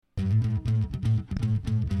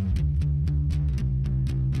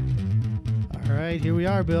right, here we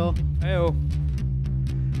are, Bill. Heyo.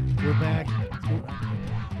 We're back.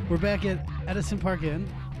 We're back at Edison Park Inn.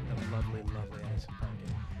 The lovely Edison Park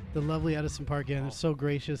Inn. The lovely Edison Park Inn. They're so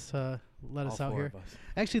gracious to let us All out four here. of us.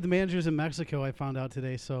 Actually, the manager's in Mexico, I found out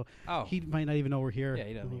today, so Oh. he might not even know we're here. Yeah,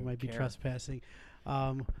 he doesn't He even might be care. trespassing.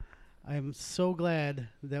 I am so glad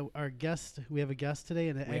that we have a guest today,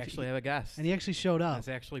 and We actually have a guest. and he actually showed up. That's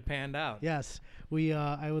actually panned out. Yes,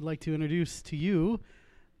 I would like to introduce to you,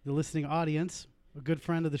 the listening audience, a good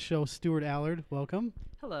friend of the show, Stuart Allard. Welcome.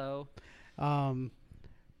 Hello.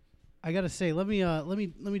 I gotta say, let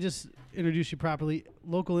me just introduce you properly.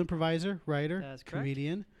 Local improviser, writer, That's correct.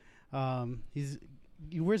 comedian.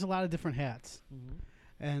 He wears a lot of different hats,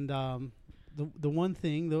 and the one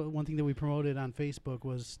thing that we promoted on Facebook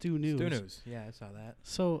was Stu News. Stu News. Yeah, I saw that.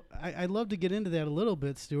 So I'd love to get into that a little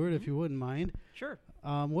bit, Stuart, if you wouldn't mind. Sure.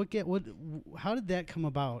 How did that come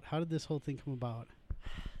about? How did this whole thing come about?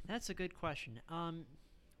 That's a good question.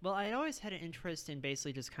 Well, I always had an interest in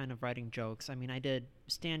basically just kind of writing jokes. I mean, I did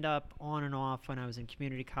stand up on and off when I was in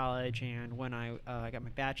community college and when I got my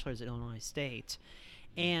bachelor's at Illinois State.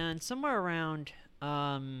 And somewhere around,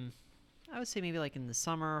 I would say maybe like in the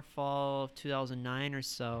summer, fall of 2009 or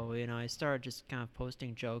so, I started just kind of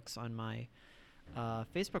posting jokes on my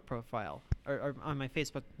Facebook profile or on my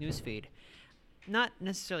Facebook newsfeed. Not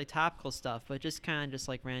necessarily topical stuff, but just kind of just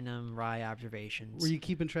like random wry observations. Were you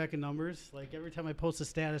keeping track of numbers? Like every time I post a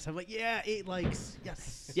status, I'm like, yeah, 8 likes,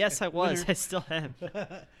 yes. Yes, I was. Winner. I still am.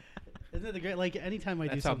 Isn't that the great? Like anytime I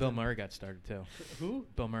do That's how something. Bill Murray got started, too. Who?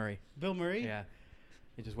 Bill Murray. Bill Murray. Yeah.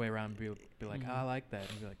 He'd just wait around and be like, oh, I like that.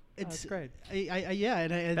 And be like, oh, It's that's great.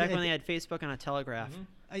 And Back when they had Facebook on a telegraph.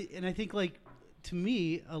 I think like to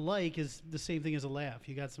me a like is the same thing as a laugh.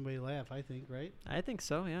 You got somebody to laugh. I think, right? I think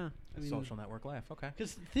so, yeah. I mean, Social network laugh. Okay.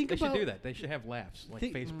 Because think They about should do that. They should have laughs like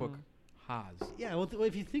Think- Facebook has. Yeah, well,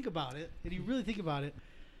 if you think about it, and you really think about it,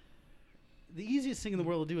 the easiest thing in the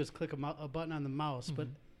world to do is click a button on the mouse. But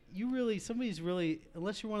somebody's really,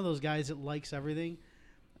 unless you're one of those guys that likes everything.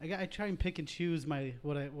 I try and pick and choose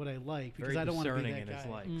what I like because Very I don't want to be discerning that in his guy.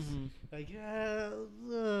 likes. Like,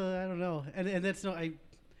 I don't know, and that's no, I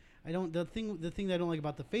don't. The thing that I don't like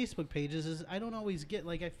about the Facebook pages is I don't always get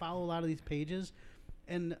I follow a lot of these pages,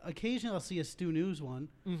 and occasionally I'll see a Stu News one,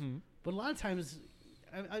 but a lot of times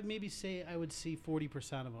I'd maybe say I would see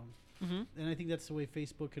 40% of them, and I think that's the way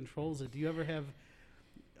Facebook controls it. Do you ever have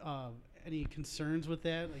any concerns with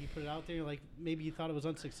that? Like you put it out there, like maybe you thought it was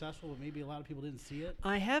unsuccessful, but maybe a lot of people didn't see it.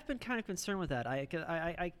 I have been kind of concerned with that.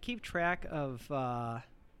 I keep track of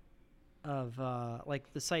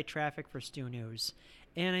like the site traffic for Stu News,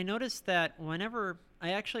 and I noticed that whenever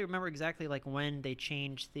I actually remember exactly like when they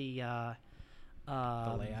changed the layout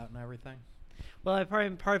and everything. Well,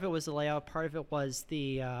 part of it was the layout. Part of it was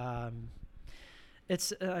the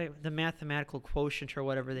it's the mathematical quotient or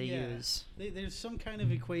whatever they use. There's some kind of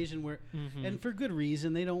equation where, Mm-hmm. and for good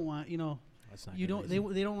reason, they don't want That's not you good don't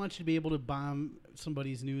reason. they don't want you to be able to bomb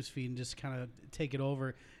somebody's news feed and just kind of take it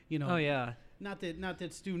over. Oh yeah. Not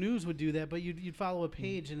that Stu News would do that, but you'd follow a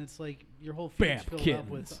page and it's like your whole feed's Bam, filled up kittens.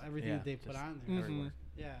 with everything Yeah, that they put just on there. everywhere.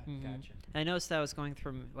 Yeah. Gotcha. I noticed that I was going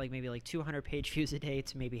from maybe 200 page views a day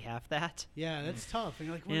to maybe half that. Yeah, that's tough. And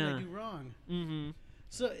you're like, what did I do wrong? Mm-hmm.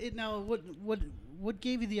 So what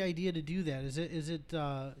gave you the idea to do that? Is it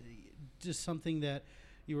just something that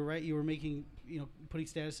you were making, putting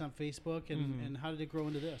status on Facebook, and how did it grow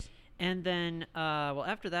into this? And then,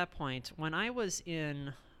 after that point, when I was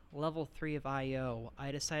in level 3 of IO,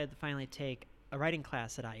 I decided to finally take a writing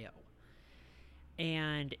class at IO.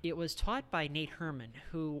 And it was taught by Nate Herman,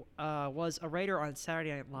 who was a writer on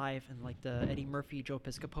Saturday Night Live in the Eddie Murphy, Joe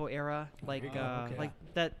Piscopo era, like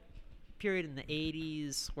that period in the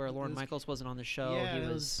 80s where Lorne Michaels wasn't on the show. Yeah, He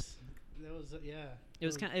that was. was yeah.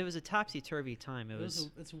 It was a topsy-turvy time. It's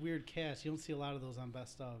a weird cast. You don't see a lot of those on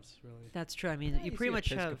best ofs, really. That's true. I mean, you pretty much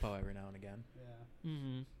have. Piscopo every now and again.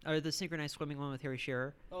 Yeah. Or the synchronized swimming one with Harry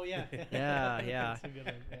Shearer. Oh yeah. Yeah. That's a good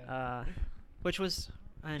one, yeah. Which was,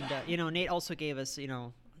 and Nate also gave us,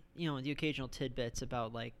 the occasional tidbits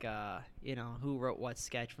about who wrote what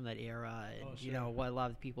sketch from that era, and what a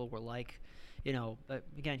lot of people were like. But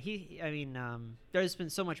again, there's been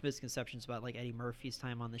so much misconceptions about Eddie Murphy's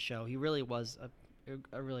time on the show. He really was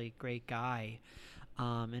a really great guy,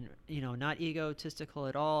 and not egotistical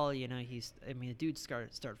at all. The dude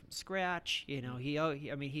started from scratch.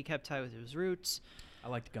 He kept tight with his roots. I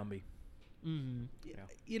liked Gumby.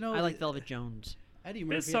 Mm-hmm. I like Velvet Jones. Eddie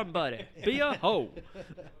Murphy. Be somebody. Be a hoe.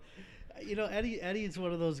 Eddie is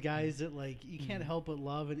one of those guys that you can't help but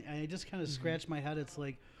love, and I just kind of scratch my head. It's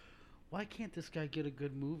like, why can't this guy get a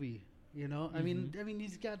good movie? I mean,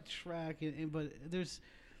 he's got Shrek, but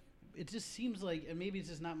it just seems like, and maybe it's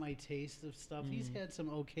just not my taste of stuff. He's had some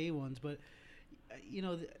okay ones, but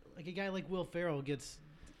like a guy like Will Ferrell gets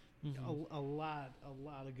a lot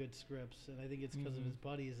of good scripts, and I think it's because of his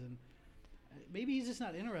buddies, and maybe he's just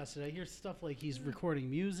not interested. I hear stuff like he's recording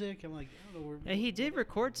music. I'm like, I don't know. Yeah, he did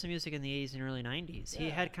record some music in the 80s and early 90s. He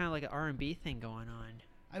Yeah. had kind of like an R&B thing going on.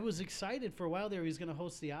 I was excited for a while there. He was going to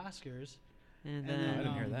host the Oscars. And And then then, I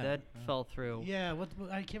didn't hear that. fell through. Yeah, what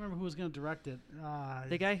I can't remember who was going to direct it.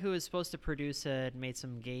 The guy who was supposed to produce it made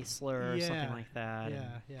some gay slur or something Yeah, like that.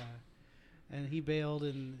 Yeah. And he bailed,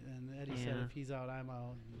 and Eddie said, Yeah. if he's out, I'm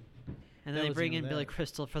out. And That then they was bring the in end of Billy that.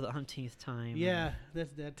 Crystal for the umpteenth time. Yeah,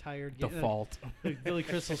 that's that tired. Default. Billy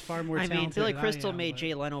Crystal's far more I talented. mean, Billy than I Crystal am, made but-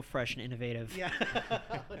 Jay Leno fresh and innovative. Yeah.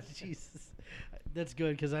 Jesus. That's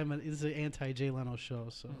good because this is an anti-Jay Leno show.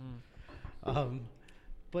 So,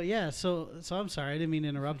 but yeah, so I'm sorry, I didn't mean to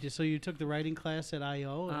interrupt you. So you took the writing class at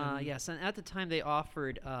IO? and- Yes, and at the time they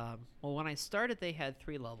offered, well, when I started, they had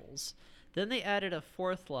 3 levels. Then they added a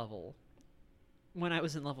 4th level when I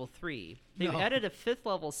was in level 3. They've No. added a 5th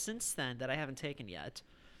level since then that I haven't taken yet.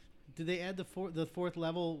 Did they add the fourth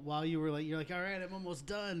level while you were like, you're like, all right, I'm almost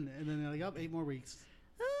done, and then they're like, oh, 8 more weeks.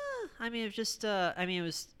 I mean, it was just, it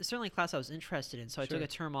was certainly a class I was interested in, so I took Sure. a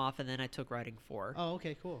term off, and then I took writing 4. Oh,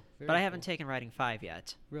 okay, cool. But I haven't taken writing 5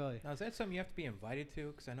 yet. Really. Now, is that something you have to be invited to?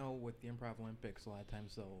 Because I know with the Improv Olympics, a lot of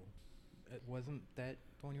times it wasn't that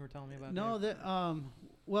the one you were telling me about? No, Dave? that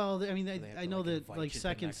well, I mean, Do they have I to, know that invite like you to the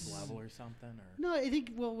second. next level or something, or No, I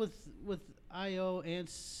think with IO and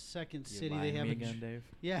Second you City lying they to have me a again, Dave?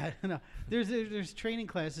 Yeah, no. There's training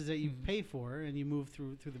classes that you pay for and you move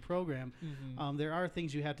through the program. There are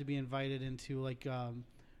things you have to be invited into, like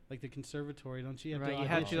the conservatory, don't you? Right, you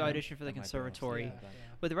have to audition for the That might be conservatory. awesome. Yeah.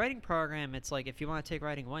 With the writing program, it's like if you want to take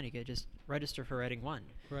writing 1, you could just register for writing 1.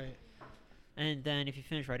 Right. And then if you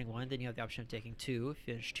finish writing 1, then you have the option of taking 2. If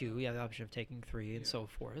you finish 2, you have the option of taking 3, and so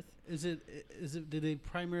forth. Is it? Do they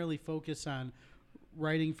primarily focus on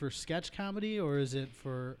writing for sketch comedy, or is it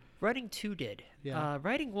for? Writing 2 did. Yeah.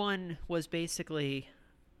 Writing 1 was basically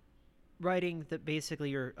writing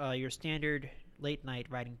your standard late night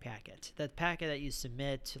writing packet. That packet that you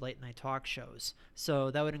submit to late night talk shows.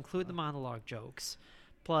 So that would include the monologue jokes,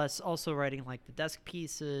 plus also writing like the desk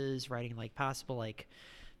pieces, writing like possible like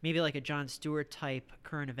maybe like a Jon Stewart type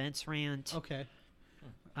current events rant. Okay.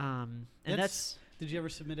 And that's Did you ever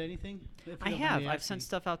submit anything? If you I don't mind have. me I've asking. sent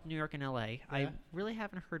stuff out to New York and LA. I Yeah? really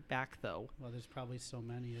haven't heard back though. Well, there's probably so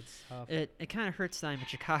many. It's tough. It kind of hurts that I'm in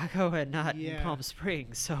Chicago and not in Yeah. Palm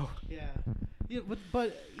Springs. So Yeah,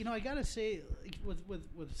 but I gotta say, like, with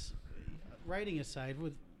writing aside,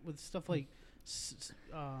 with stuff like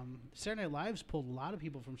Saturday Night Live's pulled a lot of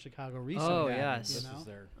people from Chicago recently. Oh, Yeah, yes. this You know? is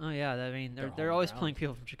their oh yeah, I mean Their they're home always ground. pulling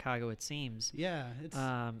people from Chicago. It seems. Yeah, it's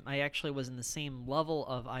I actually was in the same level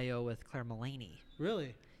of IO with Claire Mullaney.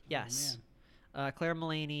 really. Yes. Oh, Claire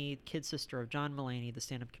Mullaney, kid sister of John Mulaney, the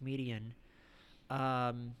stand-up comedian.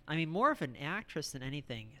 I mean, more of an actress than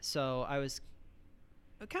anything. So I was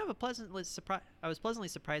kind of I was pleasantly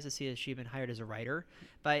surprised to see that she'd been hired as a writer.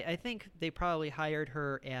 But I think they probably hired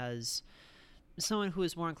her as someone who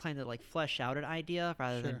is more inclined to like flesh out an idea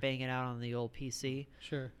rather than Sure. bang it out on the old PC.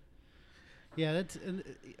 Sure. Yeah, that's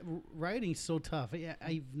writing's so tough.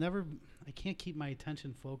 I can't keep my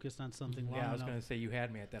attention focused on something long Yeah, I was enough. going to say you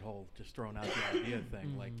had me at that whole just throwing out the idea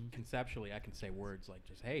thing. Like conceptually, I can say words like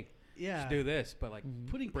just hey, Yeah, just do this, but like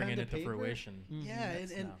putting bring pen it to into paper. fruition. Yeah,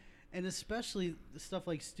 that's and no. and especially the stuff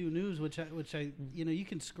like Stu News, which I you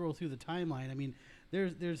can scroll through the timeline. I mean,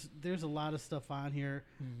 there's a lot of stuff on here.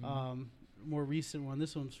 More recent one.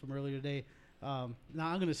 This one's from earlier today. Now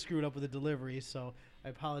I'm going to screw it up with the delivery, so I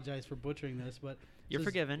apologize for butchering this. But You're says-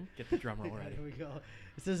 forgiven. Get the drum roll ready. Here we go.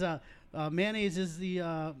 It says mayonnaise is the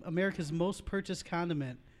America's most purchased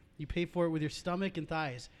condiment. You pay for it with your stomach and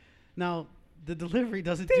thighs. Now the delivery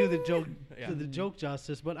doesn't do the joke Yeah. the joke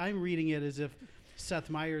justice, but I'm reading it as if Seth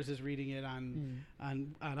Meyers is reading it on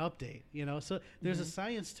Update. So there's a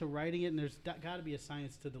science to writing it, and there's got to be a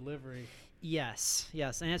science to delivery. Yes,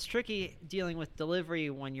 and it's tricky dealing with delivery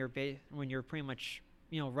when you're pretty much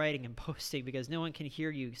writing and posting because no one can hear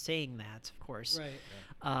you saying that, of course.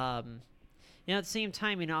 Right. At the same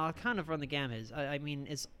time, I'll kind of run the gamut.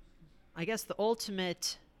 I guess the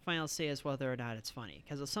ultimate final say is whether or not it's funny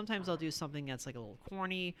because sometimes I'll do something that's like a little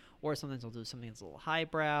corny, or sometimes I'll do something that's a little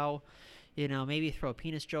highbrow. Maybe throw a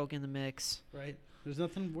penis joke in the mix. Right. There's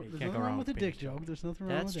nothing. You There's can't nothing go wrong wrong with a with dick penis joke. joke. There's nothing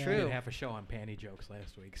wrong That's with true. that. We did half a show on panty jokes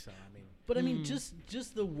last week, so I mean, But I mean,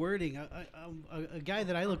 just the wording. A guy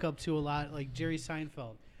that I look up to a lot, like Jerry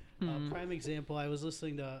Seinfeld. Prime example. I was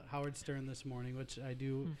listening to Howard Stern this morning, which I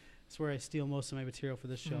do. It's where I steal most of my material for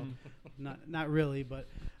this show. Not really, but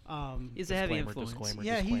He's a heavy Disclaimer, influence. disclaimer.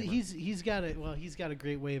 Yeah, disclaimer. he's got a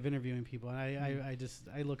great way of interviewing people, and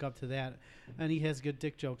I look up to that, and he has good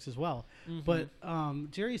dick jokes as well. Mhm.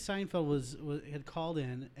 But Jerry Seinfeld was had called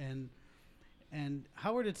in, and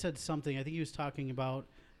Howard had said something. I think he was talking about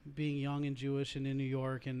being young and Jewish and in New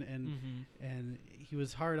York, and he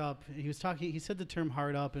was hard up. He was talking. He said the term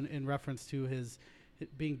hard up in reference to his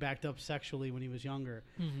being backed up sexually when he was younger.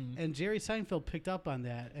 And Jerry Seinfeld picked up on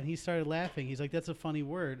that, and he started laughing. He's like, "That's a funny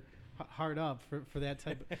word, hard up for that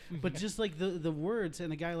type." But just like the words,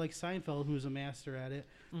 and a guy like Seinfeld, who's a master at it,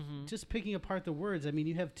 just picking apart the words. I mean,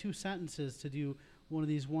 you have 2 sentences to do one of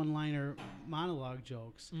these one-liner monologue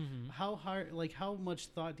jokes. How hard, like, how much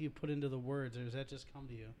thought do you put into the words, or does that just come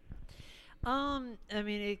to you? I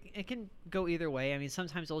mean, it can go either way. I mean,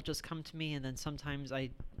 sometimes it'll just come to me, and then sometimes I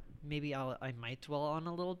might dwell on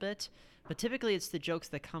a little bit. But typically, it's the jokes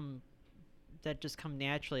that just come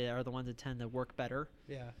naturally that are the ones that tend to work better.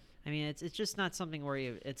 Yeah. I mean, it's just not something where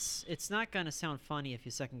it's not gonna sound funny if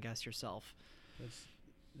you second guess yourself.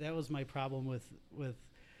 That was my problem with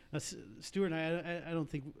Stuart and I don't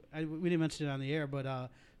think we didn't mention it on the air,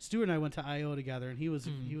 but Stuart and I went to I.O. together, and he was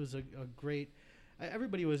a great.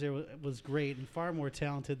 Everybody was there was great and far more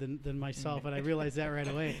talented than myself, and I realized that right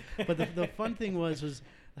away. But the fun thing was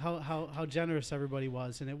how generous everybody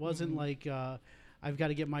was, and it wasn't like I've got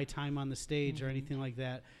to get my time on the stage or anything like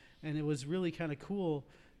that. And it was really kind of cool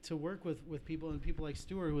to work with people, and people like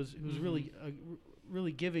Stuart, who's really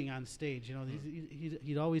really giving on stage. You know,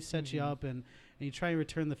 he'd always set you up, and he'd try and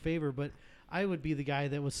return the favor. But I would be the guy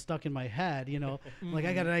that was stuck in my head, you know, like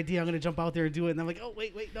I got an idea, I'm going to jump out there and do it. And I'm like, oh,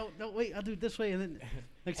 wait, no, wait, I'll do it this way. And then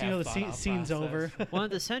next thing you know, the scene's over. One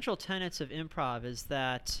of the central tenets of improv is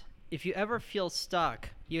that if you ever feel stuck,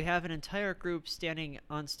 you have an entire group standing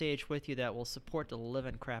on stage with you that will support the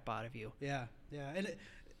living crap out of you. Yeah.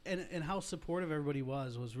 And how supportive everybody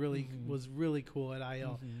was really cool at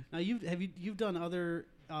IL. Now you've done other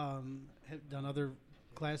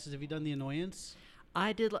classes. Have you done the Annoyance?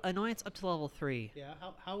 I did Annoyance up to level 3. Yeah.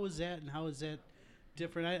 How was that, and how is that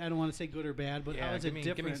different? I don't want to say good or bad, but how is it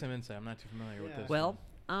different? Give me some insight. I'm not too familiar with this. Well,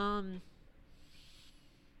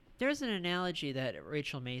 there's an analogy that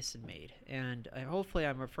Rachel Mason made, and hopefully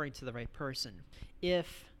I'm referring to the right person.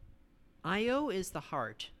 If I.O. is the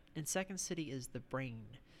heart and Second City is the brain,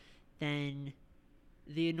 then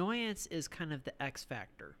the Annoyance is kind of the X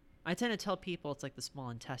factor. I tend to tell people it's like the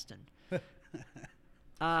small intestine.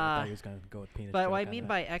 I thought he was going to go with penis. But what I mean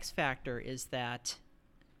by X factor is that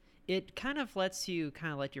it kind of lets you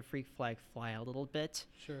kind of let your freak flag fly a little bit.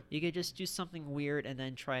 Sure. You could just do something weird and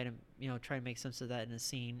then try to make sense of that in a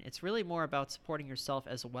scene. It's really more about supporting yourself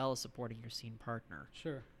as well as supporting your scene partner.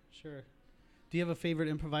 Sure. Do you have a favorite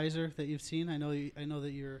improviser that you've seen? I know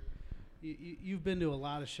that you've been to a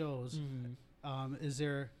lot of shows. Is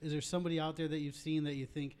there somebody out there that you've seen that you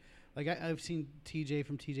think, like I've seen TJ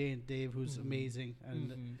from TJ and Dave, who's amazing,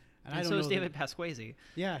 and I don't so know is David Pasquazi.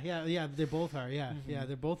 Yeah, they both are. Yeah,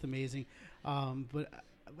 they're both amazing. But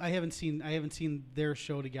I haven't seen their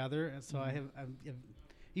show together, and so I've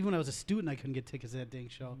even when I was a student, I couldn't get tickets to that dang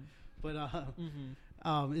show. But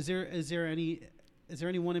is there any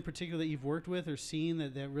one in particular that you've worked with or seen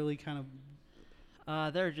that really kind of?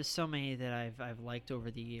 There are just so many that I've liked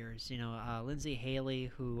over the years. You know, Lindsay Haley,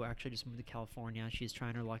 who actually just moved to California. She's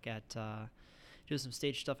trying her luck at doing some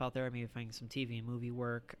stage stuff out there. Maybe finding some TV and movie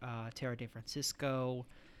work. Tara DeFrancisco.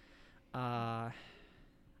 I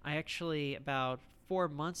actually, about 4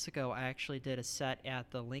 months ago, I actually did a set at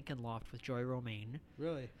the Lincoln Loft with Joy Romaine.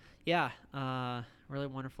 Really? Yeah, really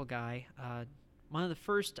wonderful guy. One of the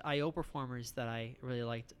first I.O. performers that I really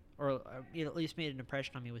liked, or at least made an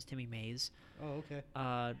impression on me, was Timmy Mays. Oh, okay.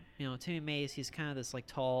 Timmy Mays, he's kind of this like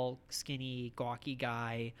tall, skinny, gawky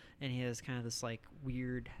guy, and he has kind of this like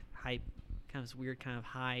weird high,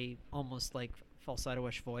 almost like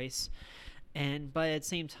falsetto-ish voice. But at the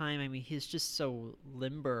same time, I mean, he's just so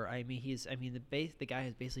limber. The guy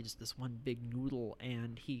is basically just this one big noodle,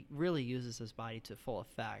 and he really uses his body to full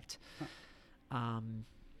effect.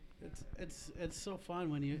 It's so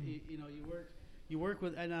fun when you work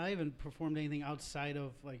with, and I haven't performed anything outside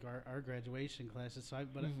of like our graduation classes. So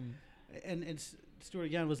and Stuart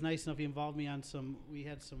again was nice enough. He involved me on we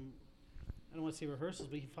had some, I don't want to say rehearsals,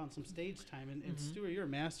 but he found some stage time. And Stuart, you're a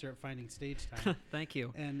master at finding stage time. Thank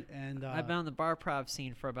you. And I've been on the bar prov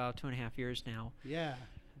scene for about 2.5 years now. Yeah,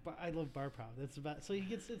 but I love bar prov. That's about, so he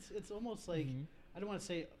gets, it's almost like, I don't want to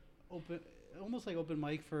say almost like open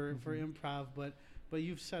mic for improv, but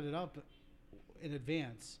you've set it up in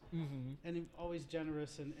advance, and always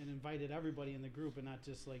generous and invited everybody in the group, and not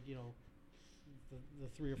just like the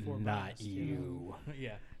 3 or 4 Not best, you.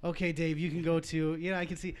 Yeah. Okay, Dave, you can go to. I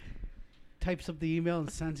can see. Types up the email and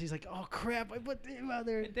sends. He's like, "Oh crap! I put the email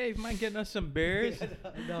there." Hey, Dave, mind getting us some beers? No,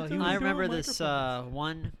 he I was, I doing remember this microphones.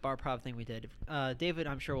 one bar prov thing we did. David,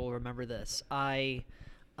 I'm sure will remember this. I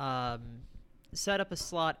set up a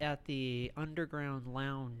slot at the Underground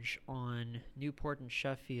Lounge on Newport and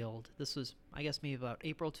Sheffield. This was, I guess, maybe about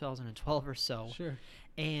April 2012 or so. sure.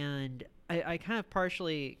 And I kind of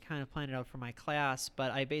partially kind of planned it out for my class,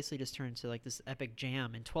 but I basically just turned into like this epic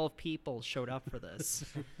jam, and 12 people showed up for this.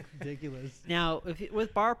 Ridiculous. Now,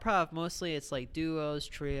 with bar prov, mostly it's like duos,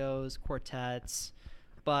 trios, quartets,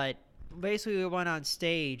 but basically we went on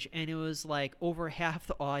stage, and it was like over half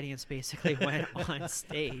the audience basically went on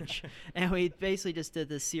stage, and we basically just did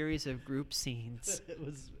this series of group scenes.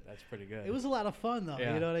 That's pretty good. It was a lot of fun though.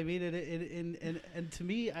 Yeah. You know what I mean? And to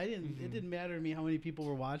me, it didn't matter to me how many people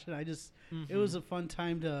were watching. It was a fun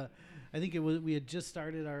time to. I think we had just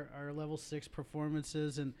started our level 6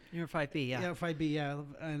 performances, and You were 5B, yeah. 5B, yeah,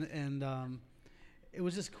 and it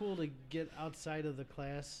was just cool to get outside of the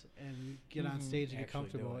class and get on stage and get Actually do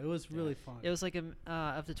comfortable. it. It was Yeah. really fun. It was like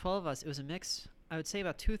of the 12 of us, it was a mix. I would say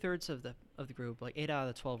about 2/3 of the group, like 8 out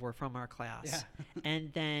of the 12, were from our class, Yeah.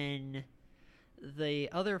 and then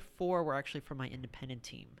the other 4 were actually from my independent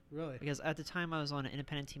team. Really. Because at the time I was on an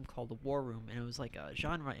independent team called the War Room, and it was like a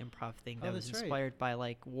genre improv thing Oh, that was that's right. inspired by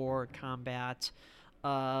like war, combat.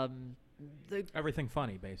 Everything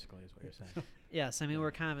funny, basically, is what you're saying. Yes, I mean we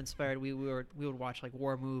were kind of inspired. We would watch like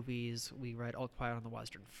war movies. We read All Quiet on the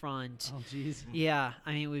Western Front. Oh, jeez. Yeah,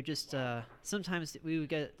 I mean we just sometimes we would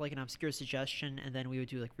get like an obscure suggestion, and then we would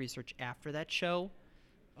do like research after that show.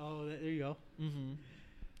 Oh, there you go. Mm-hmm.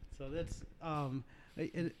 So that's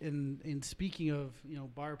in speaking of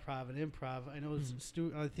bar prov and improv, I know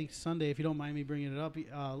I think Sunday, if you don't mind me bringing it up,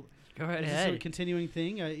 Go right is this a ahead. continuing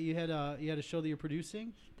thing? You had a show that you're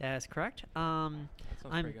producing. That's correct. That sounds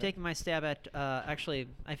I'm pretty good. taking my stab at actually.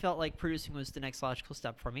 I felt like producing was the next logical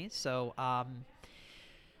step for me. So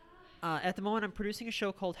at the moment, I'm producing a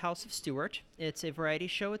show called House of Stewart. It's a variety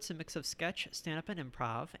show. It's a mix of sketch, stand-up, and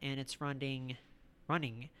improv, and it's running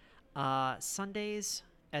Sundays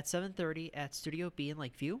at 7:30 at Studio B in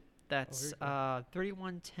Lakeview. That's very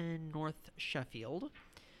 3110 North Sheffield.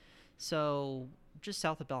 So just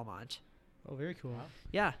south of Belmont. Oh, very cool. Wow.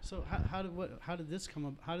 Yeah. So how did this come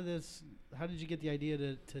up? How did you get the idea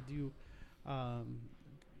to do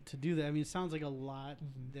that? I mean, it sounds like a lot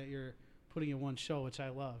that you're putting in one show, which I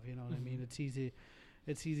love. You know what I mean? It's easy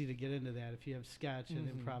to get into that if you have sketch and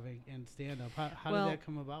improv and stand up. How Well, did that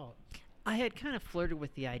come about? I had kind of flirted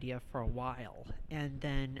with the idea for a while, and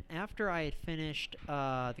then after I had finished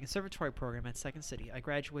the conservatory program at Second City, I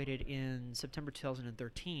graduated in September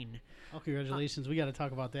 2013. Oh, congratulations! We got to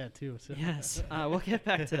talk about that too. So. Yes, we'll get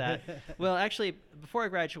back to that. Well, actually, before I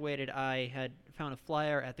graduated, I had found a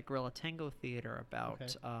flyer at the Gorilla Tango Theater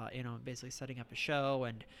about, basically setting up a show,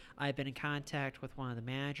 and I've been in contact with one of the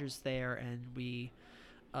managers there, and we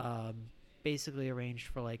basically arranged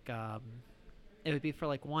for it would be for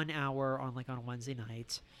like 1 hour on a Wednesday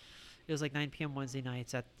night. It was like 9 p.m. Wednesday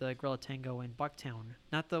nights at the Gorilla Tango in Bucktown.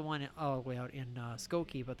 Not the one all the way out in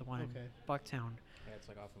Skokie, but the one in Bucktown. Yeah, it's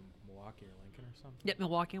like off of Milwaukee or Lincoln or something. Yep,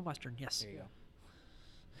 Milwaukee and Western, yes. There you go.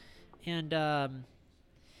 And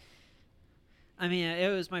I mean, it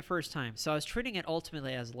was my first time, so I was treating it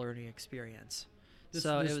ultimately as a learning experience. This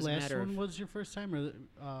so it was a last matter one of, was your first time, or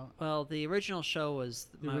well, the original show was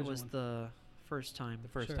The original one. the first time. The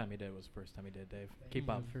first Sure. time he did was the first time he did, Dave. Keep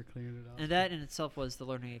up. for clearing it up. And that in itself was the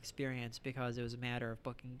learning experience because it was a matter of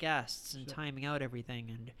booking guests and Sure. timing out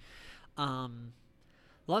everything. And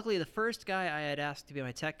luckily, the first guy I had asked to be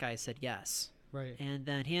my tech guy said yes. Right. And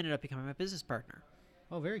then he ended up becoming my business partner.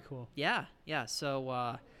 Oh, very cool. Yeah.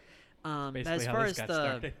 So Basically as how far this as got the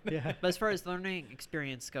started. Yeah. but as far as the learning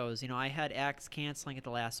experience goes, I had acts canceling at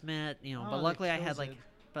the last minute, Oh, but that luckily I had kills it.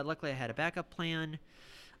 but luckily I had a backup plan.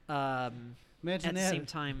 Imagine At that. the same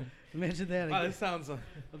time, Imagine that. Wow, this sounds like...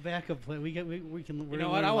 a backup plan. We can. You know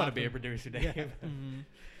what? I want to be a producer, Dave. Yeah.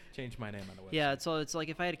 Change my name on the website. yeah. So it's like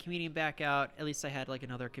if I had a comedian back out, at least I had like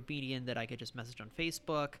another comedian that I could just message on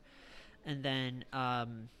Facebook, and then I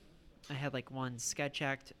had like one sketch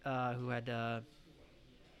act who had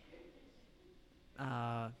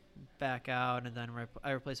back out, and then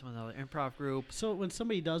I replaced him with another improv group. So when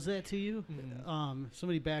somebody does that to you,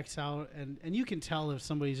 somebody backs out, and you can tell if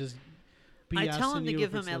somebody's just. I tell BSing him to you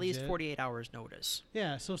give if it's him at least legit. 48 hours notice.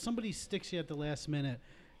 Yeah. So if somebody sticks you at the last minute,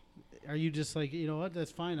 are you just like, you know what,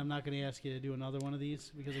 that's fine, I'm not going to ask you to do another one of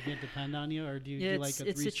these because I can't depend on you, or do you Yeah, do like a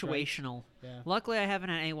it's 3 strikes? situational. Yeah. Luckily, I haven't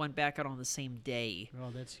had anyone back out on the same day. Oh,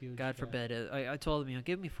 that's huge. God yeah. forbid. I told them,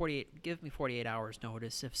 give me 48 hours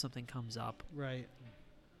notice if something comes up. Right.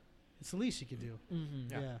 It's the least you could do.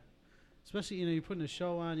 Mm-hmm. Yeah. Especially, you're putting a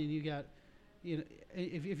show on and you got,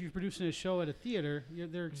 if you're producing a show at a theater,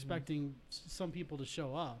 they're expecting some people to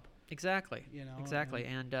show up. Exactly. Exactly.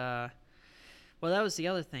 and- And well, that was the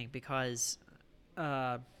other thing because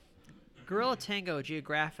Gorilla Tango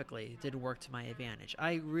geographically did work to my advantage.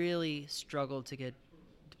 I really struggled to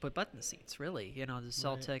put button the seats. Really, to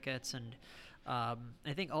sell Right. tickets, and I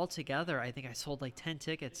think altogether, I sold like 10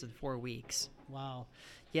 tickets in 4 weeks. Wow.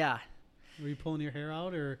 Yeah. Were you pulling your hair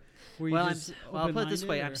out, or were you Well, just I'll put it this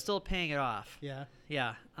way: open-minded, I'm or- still paying it off. Yeah.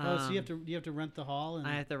 Yeah. Oh, so you have to rent the hall, and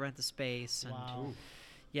I have to rent the space. And wow.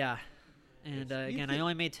 Yeah. And It's- you again, I think-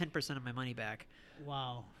 only made 10% of my money back.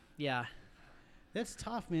 Wow. Yeah. That's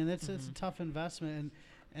tough, man. That's a tough investment,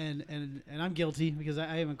 and I'm guilty because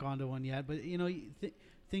I haven't gone to one yet. But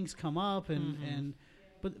things come up, and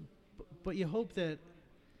but you hope that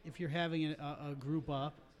if you're having a group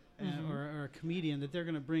up or a comedian, that they're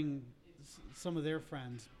going to bring some of their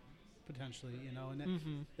friends potentially,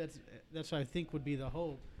 and that's what I think would be the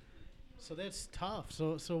hope. So that's tough.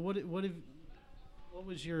 So what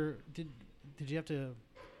was your did you have to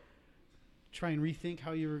try and rethink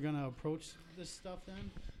how you were going to approach this stuff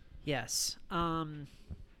then? Yes.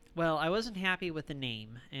 Well, I wasn't happy with the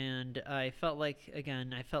name, and I felt like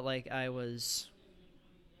I was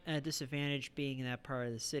at a disadvantage being in that part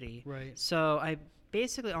of the city. Right. So I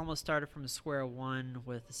basically almost started from square one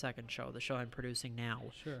with the second show, the show I'm producing now.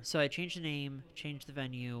 Sure. So I changed the name, changed the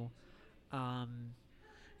venue,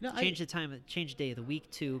 No, changed the time, changed the day of the week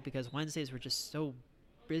too, because Wednesdays were just so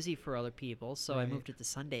busy for other people. So I Right. moved it to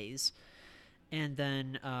Sundays. And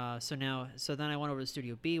then, so then I went over to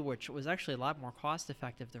Studio B, which was actually a lot more cost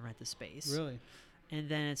effective to rent the space. Really? And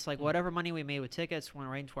then it's like whatever money we made with tickets went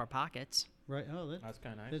right into our pockets. Right. Oh, That's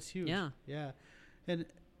kind of nice. that's huge. Yeah. Yeah. And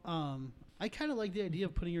I kind of like the idea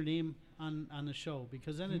of putting your name on the show,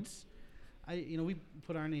 because then it's, we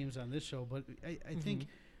put our names on this show, but I think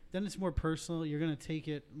then it's more personal. You're gonna take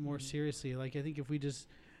it more seriously. Like, I think if we just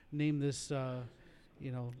name this,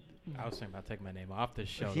 I was thinking about taking my name off this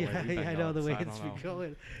show. yeah, I know the way I it's don't been know.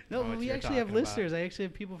 going. know No, but what we you're actually have talking about. listeners. I actually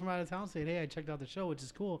have people from out of town saying, "Hey, I checked out the show," which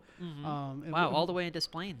is cool. And Wow, we- all the way in Des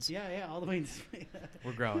Plaines. Yeah, all the way.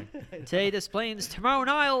 We're growing. Today Des Plaines, tomorrow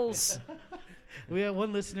Niles. We have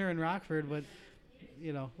one listener in Rockford, but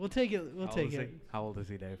we'll take it. We'll take it. How old is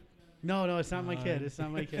he, Dave? No, it's not my kid. It's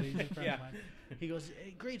not my kid. He's a friend Yeah. of mine. He goes,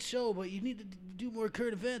 "Hey, great show, but you need to do more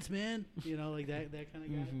current events, man." Like that kind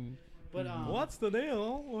of guy. But the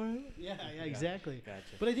deal? Yeah, exactly. Gotcha.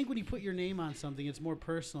 But I think when you put your name on something, it's more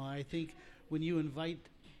personal. I think when you invite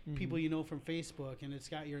people you know from Facebook and it's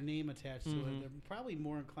got your name attached to it, they're probably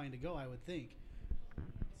more inclined to go, I would think.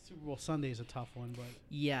 Super Bowl Sunday is a tough one, but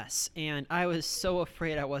Yes, and I was so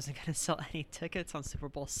afraid I wasn't going to sell any tickets on Super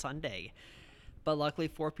Bowl Sunday. But luckily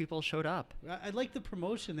 4 people showed up. I like the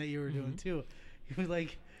promotion that you were doing too. He was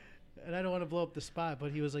like, and I don't want to blow up the spot,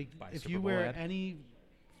 but he was like, Buy a if Super you Bowl wear ad. any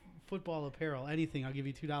football apparel, anything, I'll give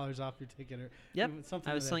you $2 off your ticket, or Yep, something.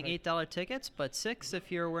 I was to that selling effect. $8 tickets, but 6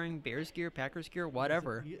 if you're wearing Bears gear, Packers gear,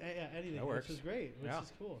 whatever. Yeah, anything. That works. Which is great. Which Yeah.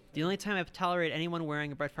 is cool. The only time I've tolerated anyone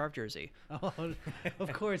wearing a Brett Favre jersey. Oh,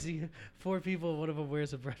 of course, 4 people. One of them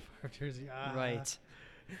wears a Brett Favre jersey. Ah. Right.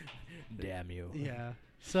 Damn you. Yeah.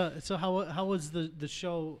 So how was the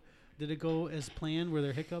show? Did it go as planned? Were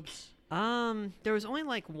there hiccups? There was only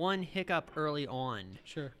like one hiccup early on.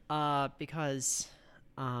 Sure. Because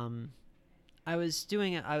I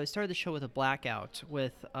started the show with a blackout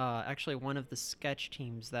with actually one of the sketch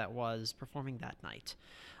teams that was performing that night.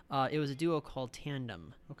 It was a duo called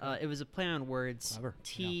Tandem. Okay. It was a play on words, Clever.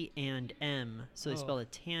 T and M, so they Oh. spelled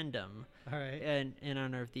it tandem, All right. and in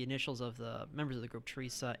honor of the initials of the members of the group,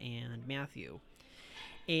 Teresa and Matthew.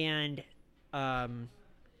 And I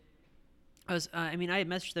had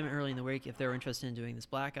messaged them early in the week if they were interested in doing this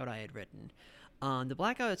blackout I had written. The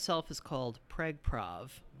blackout itself is called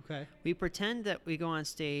Preg-Prov. Okay. We pretend that we go on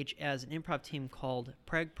stage as an improv team called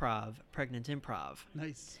Preg-Prov, Pregnant Improv.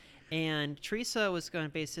 Nice. And Teresa was going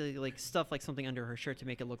to basically stuff like something under her shirt to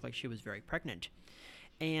make it look like she was very pregnant.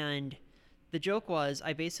 And the joke was,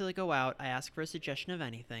 I basically go out, I ask for a suggestion of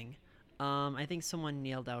anything. I think someone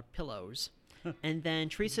nailed out pillows. And then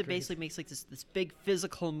Teresa Great. basically makes like this big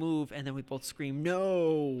physical move, and then we both scream,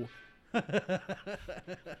 "No!"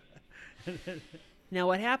 Now,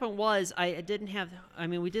 what happened was I didn't have. I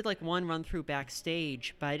mean, we did like one run through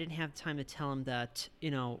backstage, but I didn't have time to tell him that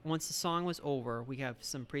once the song was over, we have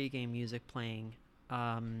some pre-game music playing,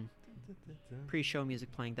 pre-show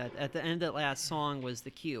music playing. That at the end of that last song was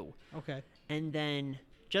the cue, Okay. and then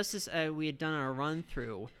just as we had done our run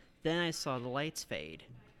through, then I saw the lights fade.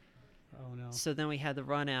 Oh no. So then we had the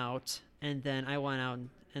run out, and then I went out,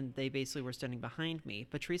 and they basically were standing behind me.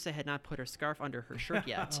 But Teresa had not put her scarf under her shirt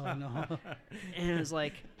yet. Oh no. And it was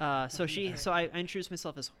like, so I introduced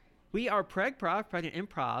myself as, we are Pregnant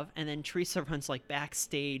Improv, and then Teresa runs like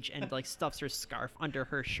backstage and like stuffs her scarf under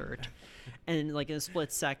her shirt, and like in a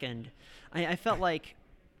split second, I felt like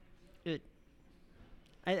it.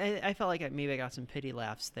 I felt like maybe I got some pity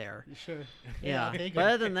laughs there. Sure. Yeah. I'll take But it.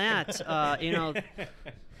 other than that,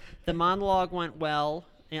 the monologue went well.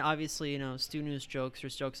 And obviously, Stu News jokes.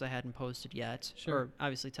 There's jokes I hadn't posted yet. Sure. Or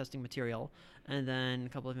obviously testing material. And then a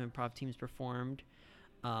couple of improv teams performed.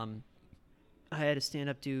 I had a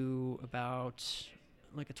stand-up do about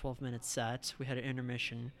like a 12-minute set. We had an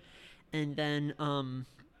intermission. And then,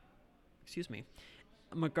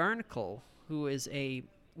 McGarnacle, who is a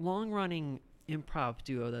long-running improv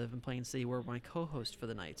duo that I've been playing in City, were my co-host for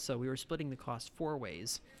the night. So we were splitting the cost 4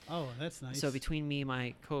 ways. Oh, that's nice. So between me,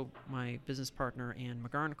 my business partner, and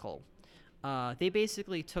McGarnacle, they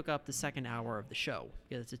basically took up the second hour of the show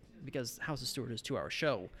because House of Stewart is a 2-hour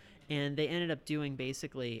show, and they ended up doing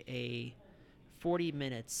basically a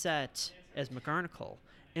 40-minute set as McGarnacle.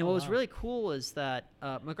 And what was really cool is that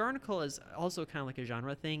McGarnacle is also kind of like a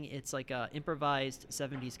genre thing. It's like a improvised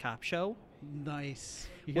 70s cop show. Nice.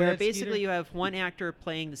 You hear Where that, basically Skeeter? you have one actor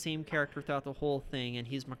playing the same character throughout the whole thing, and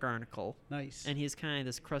he's McGarnacle. Nice. And he's kind of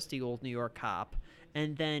this crusty old New York cop.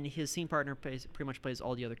 And then his scene partner pretty much plays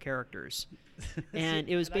all the other characters. And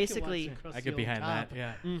it was And I can watch basically the crusty I get old behind that. cop.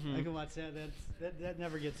 Yeah. mhm. I can watch that. That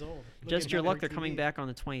never gets old. Just Looking your at luck, her they're coming TV. back on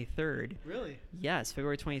the 23rd. Really? Yes,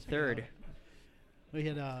 February 23rd. We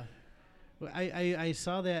had I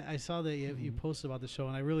saw that you posted about the show,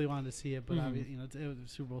 and I really wanted to see it, but obviously,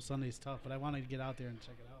 Super Bowl Sunday's tough. But I wanted to get out there and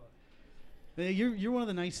check it out. You're one of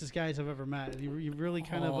the nicest guys I've ever met. You're really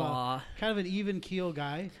kind Aw. of an even keel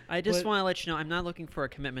guy. I just but- want to let you know I'm not looking for a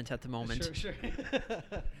commitment at the moment. Sure.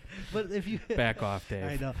 But if you Back off, Dave.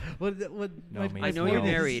 I know. What No my means I know no. you're point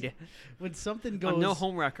is, married. When something goes I'm no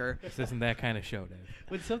homewrecker. This isn't that kind of show, Dave.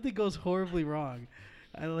 when something goes horribly wrong,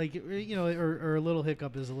 I like or a little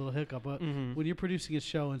hiccup is a little hiccup. But Mhm. when you're producing a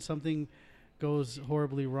show and something goes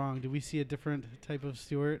horribly wrong, do we see a different type of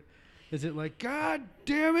Stewart? Is it like, God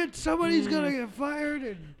damn it, somebody's gonna get fired,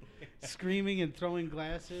 and screaming and throwing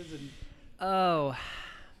glasses and Oh,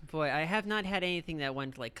 boy, I have not had anything that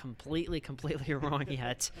went like completely wrong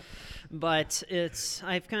yet. But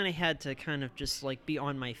I've kind of had to kind of just like be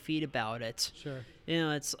on my feet about it. sure,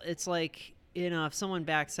 It's like, if someone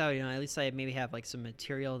backs out, at least I maybe have like some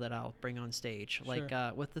material that I'll bring on stage. Like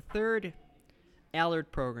Sure. with the third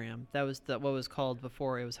Allard program, that was what was called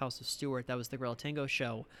before it was House of Stewart. That was the Gorilla Tango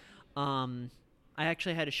show. I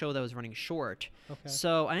actually had a show that was running short. okay,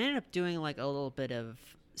 So I ended up doing like a little bit of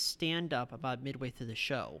stand-up about midway through the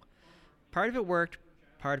show. Part of it worked,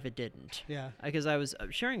 part of it didn't. yeah, Because I was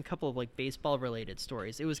sharing a couple of like baseball-related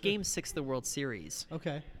stories. It was Game 6 of the World Series.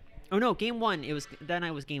 okay, Oh no, Game 1. Then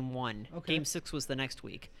I was Game 1. Okay. Game 6 was the next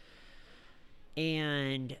week.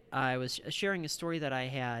 And I was sharing a story that I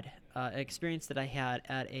had, an experience that I had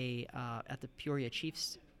at the Peoria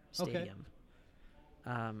Chiefs Okay. Stadium.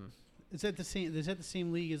 Is that the same? Is that the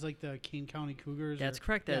same league as like the Kane County Cougars? That's or-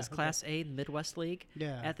 correct. That yeah, is Class A Midwest League.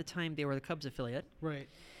 Yeah. At the time, they were the Cubs affiliate. Right.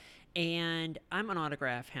 And I'm an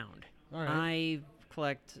autograph hound. All right. I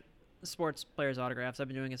collect sports players' autographs. I've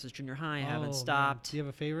been doing this since junior high. I Oh, haven't man. stopped. Do you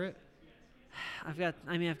have a favorite?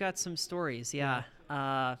 I've got some stories. Yeah.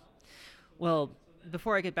 Well,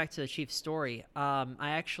 before I get back to the Chief's story, I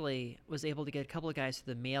actually was able to get a couple of guys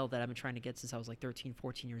through the mail that I've been trying to get since I was like 13,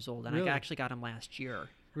 14 years old. And Really? I actually got them last year.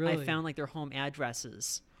 Really? I found like their home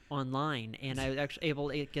addresses online, and I was actually able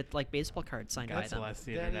to get like baseball cards signed by God them. bless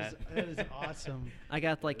the That internet. is awesome. I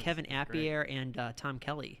got like Kevin great. Appier and Tom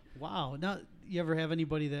Kelly. Wow. Now, you ever have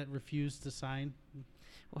anybody that refused to sign?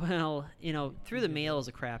 Well, through the mail is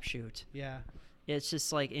a crapshoot. Yeah. It's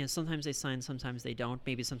just like, sometimes they sign, sometimes they don't.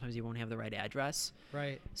 Maybe sometimes you won't have the right address.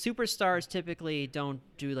 Right. Superstars typically don't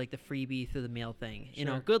do like the freebie through the mail thing.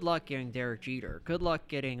 Sure. Good luck getting Derek Jeter. Good luck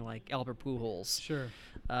getting like Albert Pujols. Sure.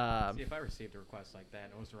 See, if I received a request like that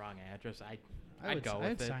and it was the wrong address, I'd go with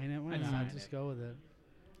I'd it. sign it. Why I'd not? sign Just it. go with it.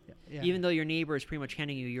 Yeah. even though your neighbor is pretty much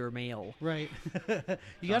handing you your mail. Right.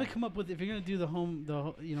 You got to come up with, if you're gonna do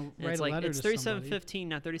And write it's a like letter it's to somebody. 3715,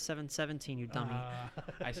 not 3717. You dummy.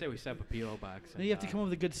 I say we set up a PO box. Then you have to come up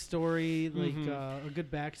with a good story, like Mhm. a good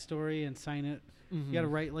backstory, and sign it. You got to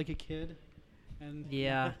write like a kid. And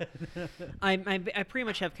Yeah. I pretty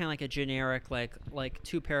much have kind of like a generic like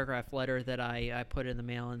 2-paragraph letter that I put in the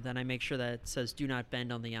mail, and then I make sure that it says "Do not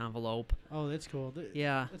bend" on the envelope. Oh, that's cool.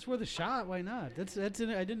 Yeah. That's worth a shot. Why not? That's I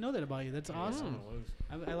didn't know that about you. That's awesome.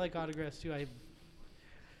 I like autographs too.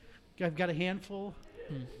 I've got a handful,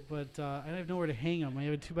 but I have nowhere to hang them. I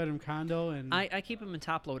have a 2-bedroom condo, and I keep them in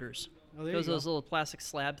top loaders. oh, there Those you go. little plastic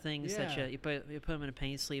slab things that Yeah. you put them in a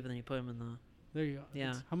penny sleeve, and then you put them in the. There you go.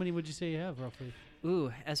 Yeah. How many would you say you have roughly?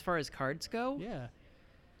 Ooh, as far as cards go, Yeah.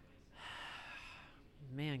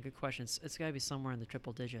 man, good question. It's got to be somewhere in the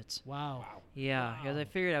triple digits. Wow. Yeah, because I Wow.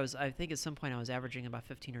 figured I think at some point I was averaging about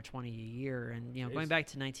 15 or 20 a year, and going Jeez. back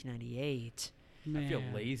to 1998. Man. I feel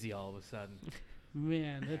lazy all of a sudden.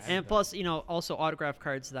 Man, that's And plus, also autograph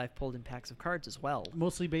cards that I've pulled in packs of cards as well.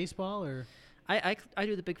 mostly baseball, or I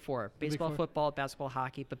do the big four: Big baseball, Four. football, basketball,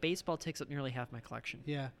 hockey. But baseball takes up nearly half my collection.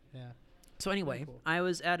 yeah. So anyway, cool. I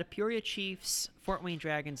was at a Peoria Chiefs Fort Wayne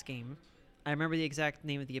Dragons game. I remember the exact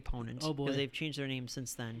name of the opponent Oh, boy. because they've changed their name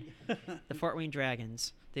since then. The Fort Wayne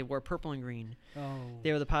Dragons. They wore purple and green. Oh.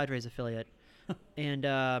 They were the Padres affiliate. And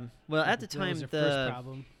at the That time, was their first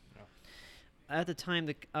problem.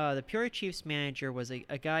 the Peoria Chiefs manager was a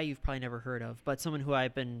guy you've probably never heard of, but someone who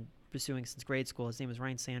I've been pursuing since grade school. His name was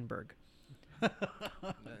Ryan Sandberg.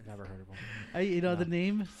 Never heard of them. The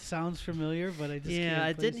name sounds familiar, but I just Yeah,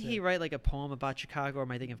 can't place didn't he it. write like a poem about Chicago, or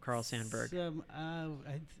am I thinking of Carl Sandburg?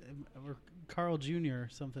 Or Carl Jr. or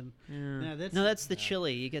something. Yeah. that's- No, that's the yeah.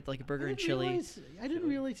 chili. You get like a burger I and didn't chili. I didn't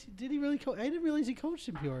realize. Did he really? I didn't realize he coached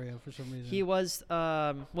in Peoria for some reason. He was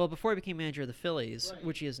before he became manager of the Phillies, Right.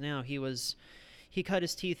 which he is now. He cut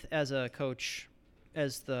his teeth as a coach,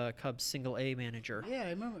 as the Cubs single A manager. Yeah, I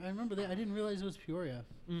remember that. I didn't realize it was Peoria.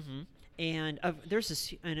 Mm-hmm. And there's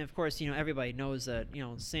this, and of course, everybody knows that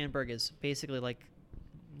Sandberg is basically like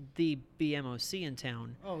the BMOC in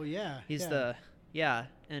town. Oh yeah. He's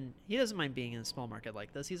and he doesn't mind being in a small market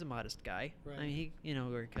like this. He's a modest guy. Right. I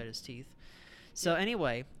mean, where he cut his teeth. So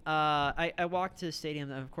anyway, I walked to the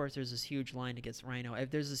stadium, and of course, there's this huge line against Rhino.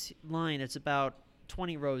 There's this line that's about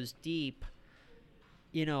 20 rows deep,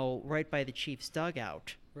 right by the Chiefs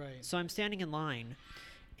dugout. Right. So I'm standing in line,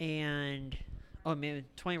 and maybe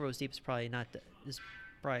 20 rows deep is probably not is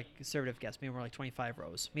probably a conservative guess. Maybe more like 25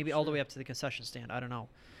 rows, maybe all the Sure. way up to the concession stand. I don't know,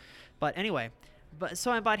 but anyway,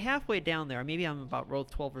 so I'm about halfway down there. Maybe I'm about row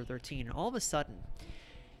 12 or 13, and all of a sudden,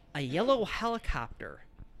 a yellow helicopter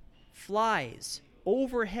flies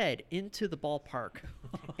overhead into the ballpark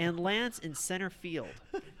and lands in center field.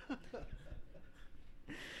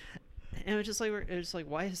 And it's just like,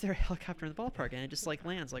 why is there a helicopter in the ballpark? And it just like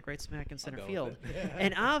lands like right smack in center go with field.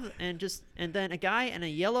 it. And then a guy in a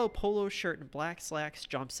yellow polo shirt and black slacks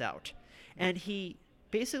jumps out, and he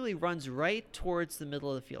basically runs right towards the middle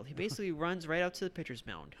of the field. He basically runs right out to the pitcher's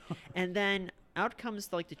mound, and then out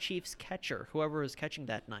comes like the Chiefs catcher, whoever was catching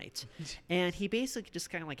that night, and he basically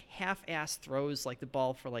just kind of like half-ass throws like the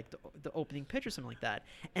ball for like the opening pitch or something like that,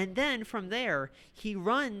 and then from there he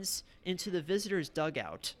runs into the visitors'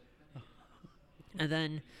 dugout. And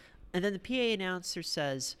then the PA announcer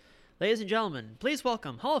says, "Ladies and gentlemen, please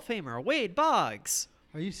welcome Hall of Famer Wade Boggs."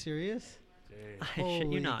 Are you serious? I shit you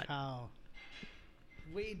Holy not. Cow.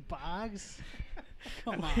 Wade Boggs?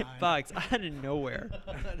 Come on. Boggs out of nowhere.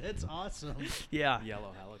 That's awesome. Yeah.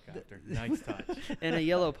 Yellow helicopter. Nice touch. And a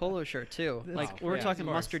yellow polo shirt too. That's Like cool. we're Yeah, talking of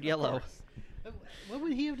course, mustard of yellow. course. What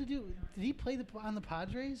would he have to do? Did he play on the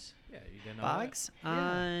Padres? Yeah, you didn't know that? Boggs?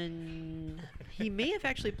 Yeah. He may have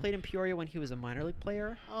actually played in Peoria when he was a minor league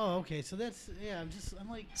player. Oh, okay. So that's I'm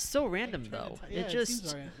like So random trying to though. yeah, It just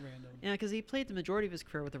seems random. yeah, because he played the majority of his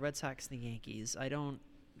career with the Red Sox and the Yankees.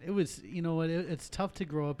 It was, it's tough to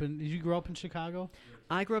grow up in. Did you grow up in Chicago?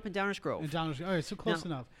 I grew up in Downers Grove. In Downers. All right, so close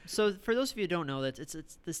enough. So for those of you who don't know, that it's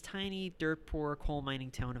this tiny dirt poor coal mining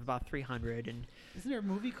town of about 300, and Isn't there a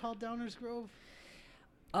movie called Downers Grove?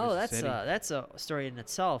 oh, There's a that's a story in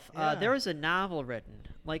itself. Yeah. There was a novel written,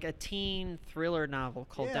 like a teen thriller novel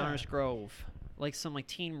called Yeah. Downers Grove, like some like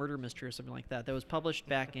teen murder mystery or something like that. That was published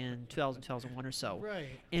back in 2001 or so. Right.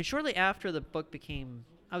 And shortly after the book became,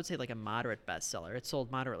 I would say, like a moderate bestseller. It sold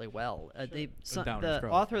moderately well. Downers The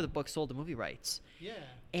Grove. author of the book sold the movie rights, Yeah.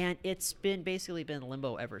 and it's basically been in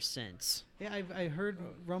limbo ever since. Yeah, I heard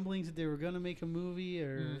rumblings that they were gonna make a movie,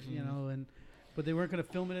 or Mhm. and But they weren't going to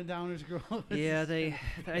film it in Downers Grove. Yeah,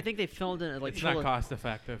 I think they filmed it at like It's not Chula. cost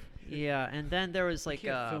effective. Yeah, and then there was We like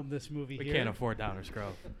can't film this movie We here. can't afford Downers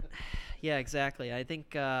Grove. yeah, exactly. I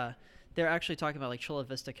think they're actually talking about like Chula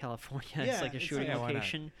Vista, California. Yeah, It's like a it's shooting like- Yeah, why not?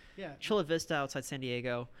 location. Yeah, Chula Vista outside San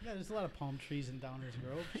Diego. yeah. There's a lot of palm trees in Downers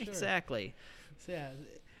Grove. Sure. Exactly. So, yeah,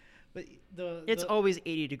 but It's the, always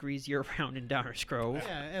 80 degrees year round in Downers Grove.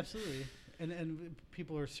 yeah, absolutely. And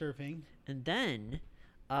people are surfing. And then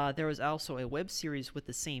there was also a web series with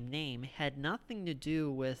the same name, had nothing to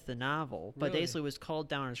do with the novel, but Really? basically was called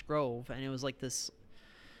Downers Grove, and it was like this,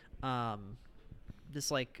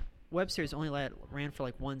 like web series only ran for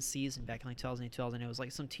like one season back in like 2008, 2000. It was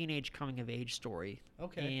like some teenage coming of age story,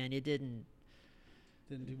 Okay. and it didn't.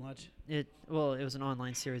 Didn't do much. It was an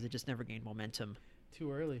online series that just never gained momentum.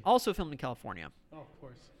 Too early. Also filmed in California. Oh, of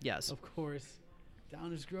course. Yes. Of course.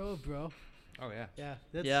 Downers Grove, bro. Oh yeah. Yeah.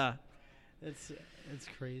 That's, Yeah. It's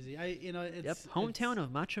crazy. It's Yep. Hometown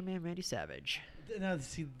of Macho Man Randy Savage. Now,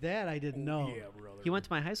 see that I didn't Oh, know. brother. He went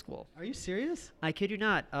to my high school. Are you serious? I kid you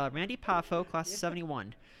not. Randy Poffo, class of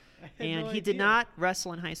 71. I had And no he did idea. not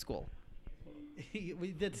wrestle in high school. He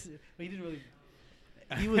didn't really.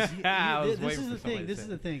 He was. I was This waiting is for the somebody thing. to This say is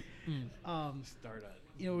the thing. Start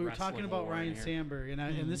a We were talking wrestling about war in Ryan here. Sandberg,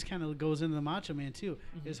 and this kind of goes into the Macho Man too.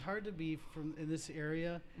 Mm-hmm. It's hard to be from in this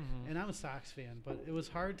area, and I'm a Sox fan, but it was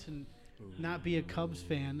hard to not be a Cubs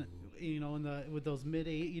fan. With those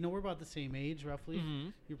mid-8, we're about the same age roughly.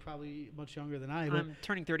 Mhm. You're probably much younger than I, but I'm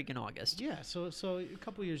turning 30 in August. yeah, so a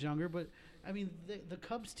couple years younger. But I mean, the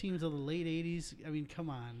Cubs teams of the late '80s. I mean, come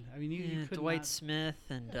on. I mean, you Yeah, could Dwight not, Smith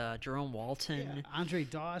and Jerome Walton. yeah, Andre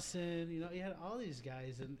Dawson. You had all these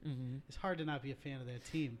guys, and Hmm. it's hard to not be a fan of that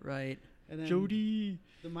team. Right. And then Jody.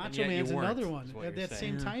 the Macho yet you Man's another weren't, one. is what At you're that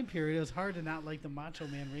saying. same Yeah. time period, it was hard to not like the Macho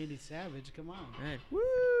Man, Randy Savage. Come on. Right.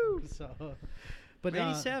 Woo! So, but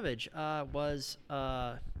Randy Savage was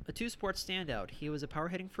a two-sport standout. He was a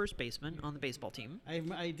power-hitting first baseman on the baseball team,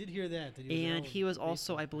 I did hear that. and he was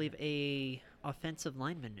also, I baseball believe, a offensive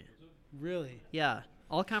lineman. player. Really. Yeah,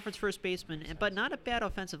 all-conference first baseman, but not a bad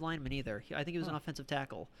offensive lineman either. I think he was an Huh. offensive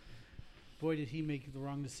tackle. Boy, did he make the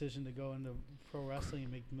wrong decision to go into pro wrestling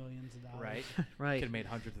and make millions of dollars. Right. Right. Could have made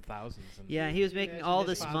hundreds of thousands. And Yeah, he was Can you making imagine all his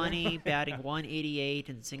this father? money, batting 188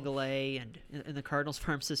 in single A and in the Cardinals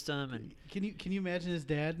farm system, and Can you imagine his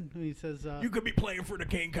dad when he says, could be playing for the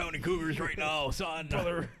Kane County Cougars right now, son.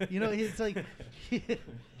 Brother. it's like,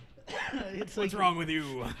 it's like, with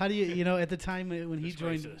you? how do at the time when he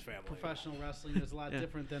Disgrace joined to his family. professional wrestling, it was a lot Yeah.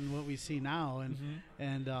 different than what we see now, and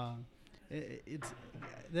Mhm. it's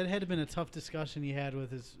that had been a tough discussion he had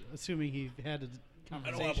with his, assuming he had a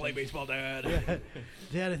conversation. baseball, Dad. Yeah.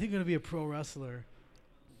 Dad, I think I'm gonna be a pro wrestler.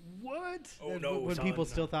 What? Oh, And no, when people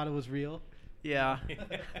son. still thought it was real. yeah.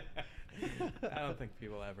 I don't think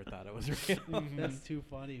people ever thought it was real. That's too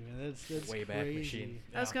funny, man. That's Wayback crazy. Machine.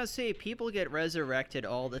 I was gonna say people get resurrected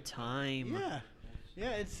all the time.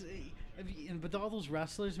 Yeah, it's. But all those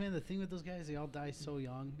wrestlers, man. The thing with those guys, they all die so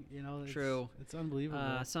young. It's, True. It's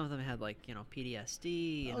unbelievable. Some of them had like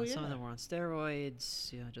PTSD, and Oh, some of yeah. them were on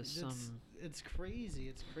steroids. Just some. It's crazy.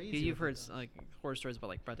 It's crazy. You've what heard they do. like horror stories about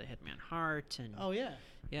like Bret the Hitman Hart, and Oh yeah.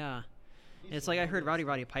 yeah, He's it's like I heard horrible.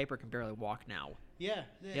 Roddy Piper can barely walk now. Yeah.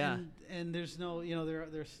 Yeah. And there's no, they're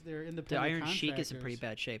independent. The Iron Sheik is in pretty contractors.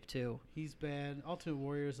 bad shape too. He's bad. Ultimate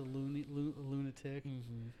Warrior is a lunatic.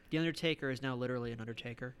 The Undertaker is now literally an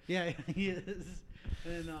Undertaker. Yeah, he is.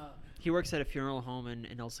 And He works at a funeral home in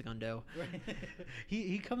El Segundo. right.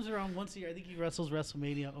 he comes around once a year. I think he wrestles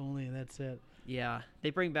WrestleMania only, and that's it. Yeah,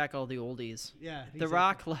 they bring back all the oldies. Yeah. The exactly.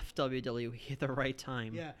 Rock left WWE at the right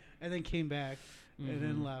time. Yeah, and then came back, and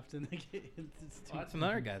then Mhm. left, and it's too Well, that's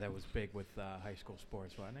another guy that was big with high school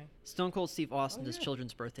sports, wasn't he? Stone Cold Steve Austin Oh, does yeah.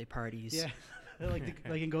 children's birthday parties. Yeah, like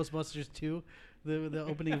in Ghostbusters 2, the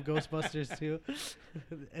opening of Ghostbusters 2,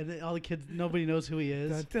 and then all the kids, nobody knows who he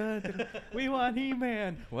is. We want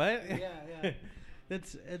He-Man. What? Yeah.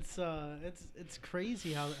 It's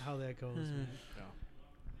crazy how that goes. Man.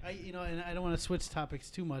 And I don't want to switch topics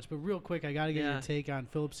too much, but real quick, I got to get Yeah. your take on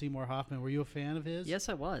Philip Seymour Hoffman. Were you a fan of his? Yes,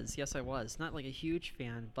 I was. Yes, I was. Not like a huge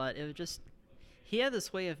fan, but it was just he had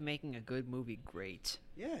this way of making a good movie great.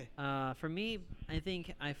 Yeah. For me, I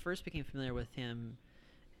think I first became familiar with him.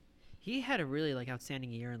 He had a really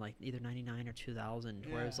outstanding year in either '99 or 2000,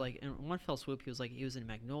 where it was Yeah. in one fell swoop. He was in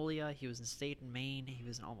Magnolia. He was in State and Maine. He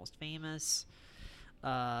was in Almost Famous.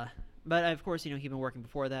 But of course, he'd been working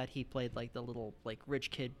before that. He played like the little like rich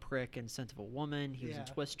kid prick in Scent of a Woman. He was in Yeah.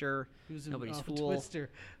 Twister. He was in Nobody's Fool. Twister.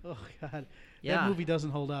 Oh God, Yeah. that movie doesn't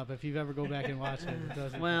hold up. If you ever go back and watch it, it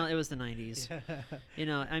doesn't. Well, it was the 90s.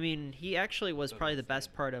 Yeah. I mean, he actually was probably the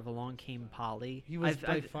best part of Along Came Polly. He was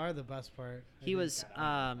by far the best part. I He think. was,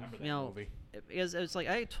 Remember that movie. it was like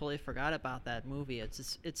I totally forgot about that movie.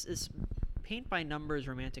 It's this paint by numbers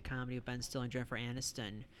romantic comedy with Ben Stiller and Jennifer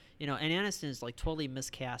Aniston. And Aniston is like totally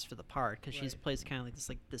miscast for the part because she's Right. plays kind of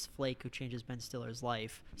like this flake who changes Ben Stiller's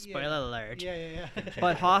life. Yeah. Spoiler alert. Yeah.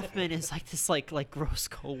 But Hoffman is like this like gross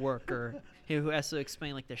coworker who has to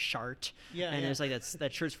explain like the chart. Yeah, And yeah. there's like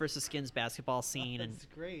that shirts versus skins basketball scene and That's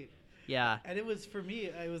great. yeah. And it was for me.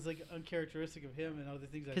 It was like uncharacteristic of him and other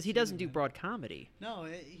things. Because he doesn't do broad comedy. No,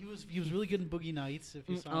 he was really good in Boogie Nights. If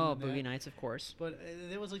you saw Oh, him in Boogie that. Nights, of course. But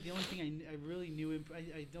that was like the only thing I really knew him.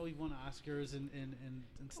 I know he won Oscars and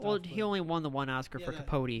stuff. Well, but- he only won the one Oscar Yeah, for that-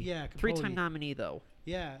 Capote. yeah, Three-time Capote. nominee, though.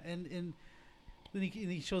 Yeah, and then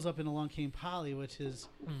he shows up in Along Came Polly, which is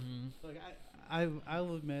like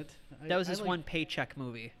I'll admit That was I his like- one paycheck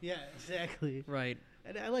movie. Yeah, exactly. Right.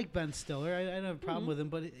 And I like Ben Stiller. I don't have a problem Mhm. with him,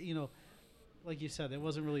 but like you said, it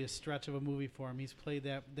wasn't really a stretch of a movie for him. He's played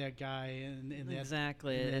that guy in that.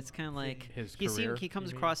 Exactly. in that It's kind of like His he career, he comes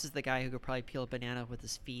you mean? across as the guy who could probably peel a banana with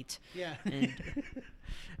his feet, Yeah.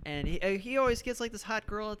 and he always gets like this hot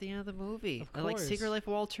girl at the end of the movie. Of Like course. Secret Life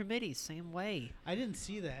of Walter Mitty, same way. I didn't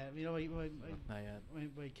see that. Not yet.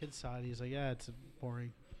 My kid saw it. He's like, yeah, it's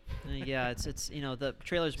boring. Yeah, it's the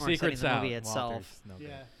trailer's more Secret's exciting than the out. movie itself. Walter's no good.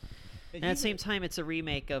 Yeah. And at the same time, it's a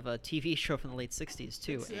remake of a TV show from the late '60s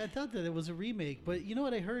too. I thought that it was a remake, but you know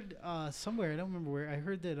what? I heard somewhere. I don't remember where. I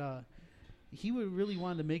heard that he would really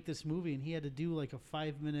wanted to make this movie, and he had to do like a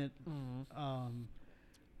 5-minute Mhm.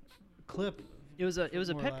 clip. It was a more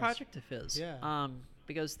or pet less. project of his. Yeah.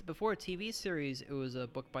 Because before a TV series, it was a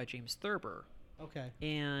book by James Thurber, Okay.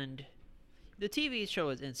 and the TV show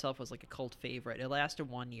itself was like a cult favorite. It lasted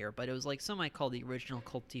 1 year, but it was like some might call the original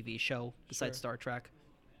cult TV show besides Sure. Star Trek.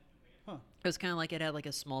 Huh. It was kind of like it had like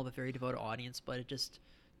a small but very devoted audience, but it just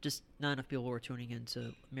not enough people were tuning in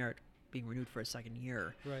to merit being renewed for a second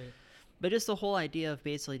year. Right. But just the whole idea of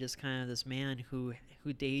basically just kind of this man who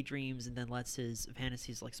daydreams and then lets his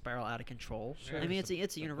fantasies like spiral out of control. Sure. I mean, it's a The book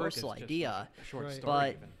is universal just idea, a short Right. story but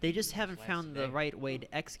even. they just haven't Last found the day. right way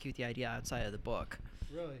to execute the idea outside of the book.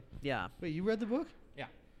 Really. Yeah. Wait, you read the book? Yeah.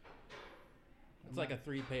 It's like a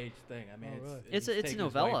 3-page thing. I mean, Oh, really? It's a taking his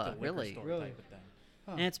wife novella, to liquor really. store Really? type of thing.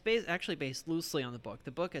 Huh. And it's actually based loosely on the book.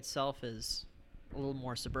 The book itself is a little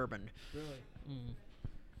more suburban. Really. Mm.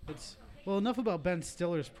 It's well enough about Ben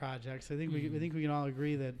Stiller's projects. I think Mhm. we think we can all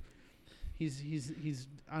agree that he's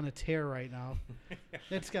on a tear right now.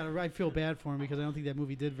 That's got. I feel bad for him because I don't think that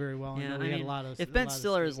movie did very well. Yeah, I know I he had mean, a lot of. if a Ben lot of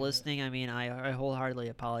Stiller is stake in it. listening, I mean, I wholeheartedly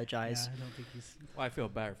apologize. Yeah, I don't think he's. Well, I feel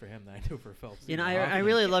better for him than I do for Phelps. You know, Even I Hoffman.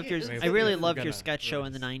 really loved your I mean, I really if we're loved your gonna sketch show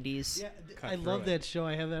in the really '90s. Yeah, cut I through love it. that show.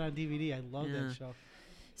 I have that on DVD. I love Yeah. that show.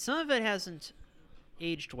 Some of it hasn't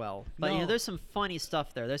aged well, but No. there's some funny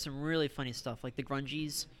stuff there. There's some really funny stuff, like the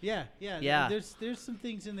Grungies. Yeah. Yeah. There's some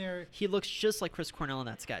things in there. He looks just like Chris Cornell in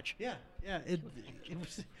that sketch. Yeah. It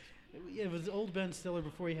was old Ben Stiller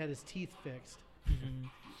before he had his teeth fixed.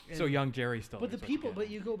 So And- young Jerry still. But the looks like a people, kid. but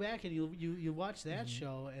you go back and you watch that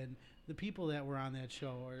show, and the people that were on that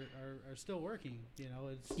show are still working. You know,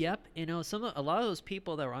 it's Yep, a lot of those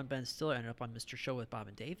people that were on Ben Stiller ended up on Mr. Show with Bob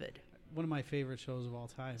and David. one of my favorite shows of all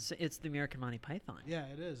time. It's the American Monty Python. Yeah,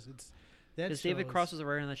 it is. It's that Because show David is- Cross was a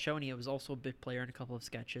writer on that show, and he was also a bit player in a couple of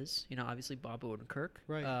sketches. Obviously Bob Odenkirk.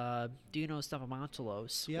 Right. Do you know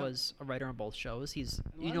Stephanopoulos Yep. was a writer on both shows? He's And a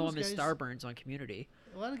lot you of know those him as guys- Starburns on Community.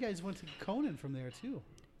 A lot of guys went to Conan from there too.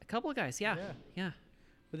 A couple of guys, yeah.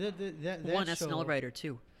 But that One show, SNL writer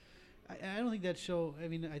too. I don't think that show. I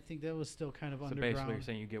mean, I think that was still kind of So underground. basically, you're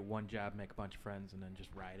saying you get one job, make a bunch of friends, and then just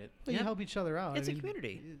ride it. Well, Yeah. you help each other out. It's I a mean,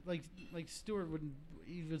 community. Like Stuart wouldn't.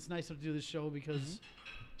 It was nice to do the show because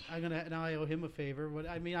Mm-hmm. now I owe him a favor. But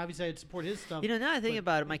I mean, obviously I'd support his stuff. Now I think but-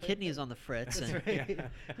 about it, my kidney is on the fritz. That's And right.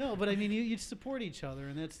 No, but I mean, you support each other,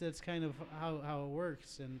 and that's kind of how it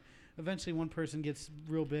works. And eventually, one person gets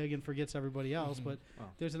real big and forgets everybody else. But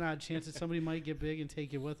Well, there's an odd chance that somebody might get big and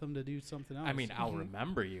take you with them to do something else. I mean, I'll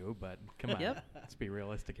remember you, but come on, Yep. let's be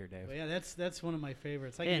realistic here, Dave. But yeah, that's one of my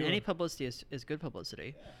favorites. I and could do any a- publicity is good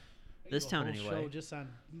publicity. I could this do a town whole anyway. Show just on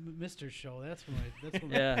Mr. Show. That's one.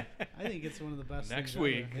 Yeah. I think it's one of the best. Next things ever.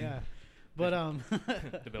 week. Yeah. But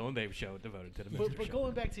The Bill and Dave show devoted to the Mr. but Show.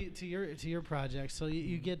 going back to your project, so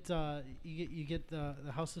you get the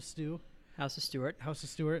House of Stew. House of Stewart. House of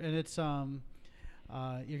Stewart, and it's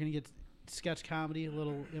you're gonna get sketch comedy, a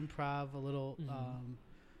little improv, a little Mhm.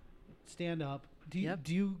 stand up, Yep.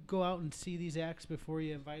 do you go out and see these acts before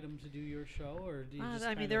you invite them to do your show, or do you just I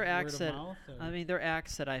mean, kind they're of acts word of that mouth, or- I mean, they're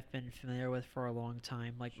acts that I've been familiar with for a long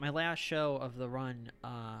time. Like my last show of the run,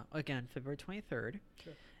 again February 23rd,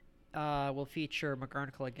 will feature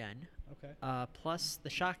McGarnacle again, okay, plus the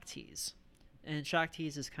Shock Tees. And Shock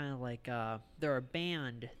Tees is kind of like they're a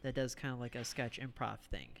band that does kind of like a sketch improv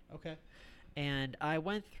thing. okay, And I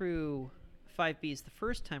went through 5Bs the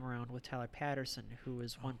first time around with Tyler Patterson, who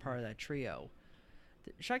was one part of that trio.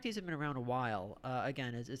 The Shock Tees have been around a while.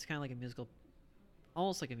 Again, it's kind of like a musical,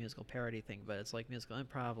 almost like a musical parody thing, but it's like musical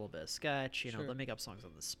improv, a little bit of sketch. You know, Sure. they'll make up songs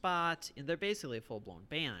on the spot, and they're basically a full-blown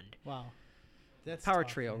band. wow, that's Power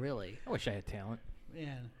tough, trio, man. really. I wish I had talent.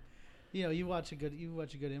 Man, you know, you watch a good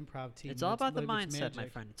improv team. It's all about the like, it's mindset, my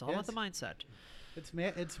magic. friend. It's all about the Yes. mindset. It's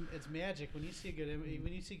magic when you see a good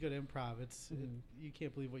when you see good improv. You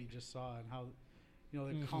can't believe what you just saw and how, you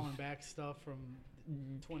know, they're calling back stuff from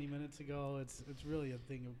 20 minutes ago. It's really a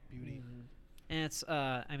thing of beauty. And it's,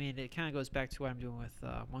 I mean, it kind of goes back to what I'm doing with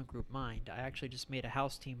One Group Mind. I actually just made a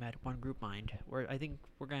house team at One Group Mind, where I think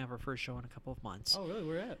we're going to have our first show in a couple of months. Oh, really?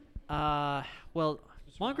 Where at? Well,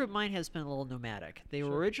 Just One around? Group Mind has been a little nomadic. They were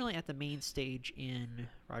Sure. originally at the main stage in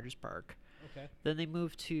Rogers Park. Okay. Then they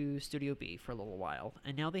moved to Studio B for a little while.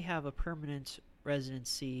 And now they have a permanent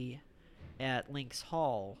residency at Lynx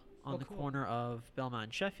Hall on Oh, the cool. corner of Belmont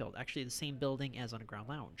and Sheffield. Actually, the same building as Underground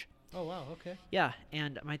Lounge. Oh, wow. Okay. Yeah,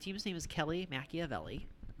 and my team's name is Kelly Machiavelli.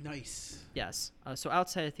 Nice. Yes. So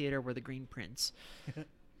outside of theater, we're the Green Prince.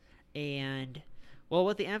 And, well,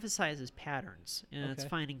 what they emphasize is patterns. And it's Okay.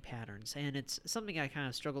 finding patterns. And it's something I kind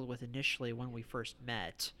of struggled with initially when we first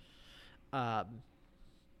met.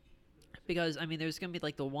 Because, I mean, there's going to be,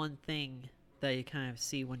 like, the one thing that you kind of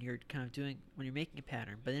see when you're kind of doing, when you're making a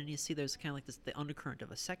pattern. But then you see there's kind of like this, the undercurrent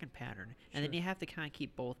of a second pattern. And then Sure. you have to kind of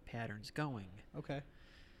keep both patterns going. Okay.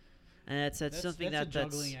 And that's something that's a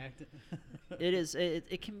that's juggling act. it is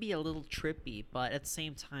it can be a little trippy, but at the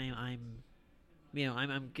same time I'm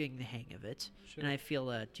getting the hang of it. Sure. And I feel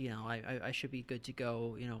that, you know, I should be good to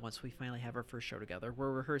go, you know, once we finally have our first show together.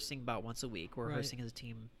 We're rehearsing about once a week. We're Right. rehearsing as a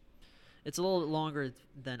team. It's a little bit longer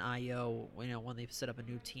than IO, you know, when they set up a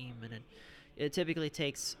new team, and it typically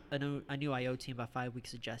takes a new IO team about 5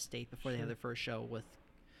 weeks to gestate before they have Sure. their first show. With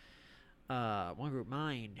One Group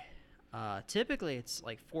Mind, typically it's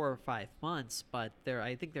like 4 or 5 months, but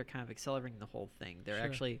I think they're kind of accelerating the whole thing. Sure.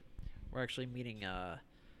 We're actually meeting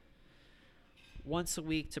once a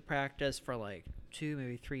week to practice for like 2,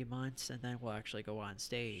 maybe 3 months, and then we'll actually go on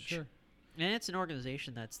stage. Sure. And it's an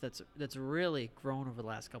organization that's really grown over the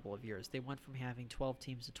last couple of years. They went from having 12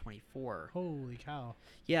 teams to 24. Holy cow.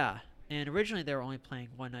 Yeah, and originally they were only playing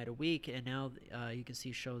one night a week, and now you can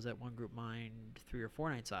see shows at One Group Mind 3 or 4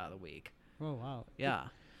 nights out of the week. Oh, wow. Yeah.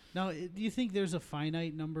 Now, do you think there's a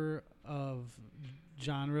finite number of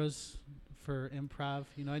genres for improv?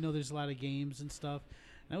 You know, I know there's a lot of games and stuff.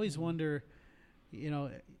 I always wonder, you know,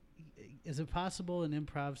 is it possible in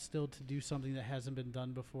improv still to do something that hasn't been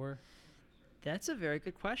done before? That's a very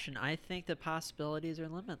good question. I think the possibilities are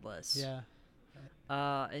limitless. Yeah.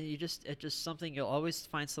 And it's just something, you'll always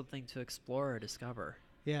find something to explore or discover.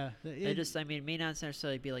 Yeah. I mean, it may not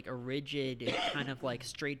necessarily be like a rigid kind of like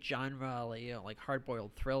straight genre, like, you know, like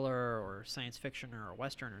hard-boiled thriller or science fiction or a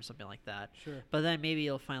western or something like that. Sure. But then maybe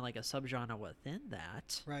you'll find like a subgenre within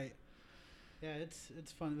that. Right. Yeah, it's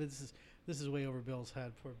fun. This is way over Bill's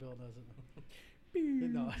head. Poor Bill doesn't.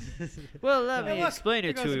 No. Well, let Hey, me look, explain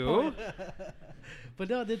there it goes to the you. point. But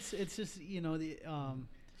no, it's just, you know, the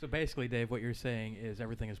So basically, Dave, what you're saying is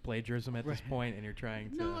everything is plagiarism at this Right. point, and you're trying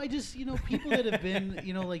to. No, I just, you know, people that have been,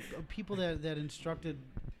 you know, like people that instructed,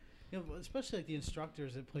 you know, especially like the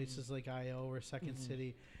instructors at places like IO or 2nd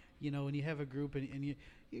City, you know, and you have a group and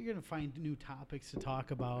you're going to find new topics to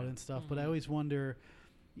talk about and stuff. But I always wonder,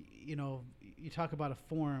 you know, you talk about a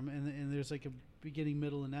form and there's like a beginning,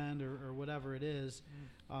 middle, and end or whatever it is.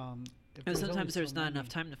 If And there's sometimes always there's so not many- enough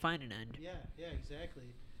time to find an end. Yeah,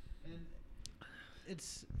 exactly. And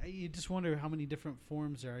it's you just wonder how many different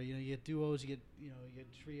forms there are. You know, you get duos, you get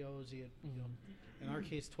trios, you get you know, in our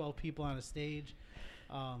case, 12 people on a stage.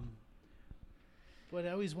 But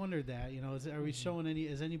I always wondered that, you know, are we showing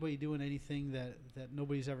is anybody doing anything that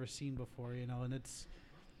nobody's ever seen before, you know? And it's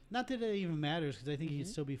not that it even matters because I think you can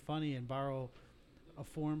still be funny and borrow a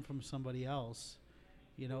form from somebody else.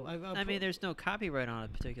 You know, I mean, there's no copyright on a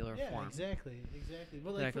particular form. exactly.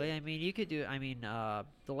 Well, like Exactly. I mean, you could do. I mean,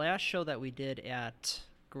 the last show that we did at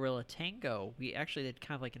Gorilla Tango, we actually did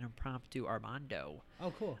kind of like an impromptu Armando.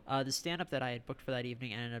 Oh, cool. The stand-up that I had booked for that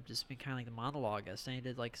evening ended up just being kind of like the monologuist, and I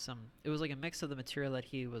did like it was like a mix of the material that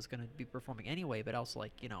he was going to be performing anyway, but also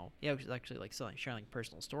like, it was actually like sharing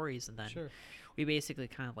personal stories, and then Sure. we basically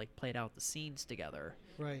kind of like played out the scenes together.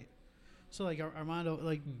 Right. So like Armando,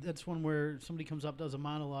 like that's one where somebody comes up, does a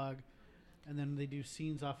monologue, and then they do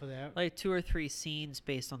scenes off of that. Like 2 or 3 scenes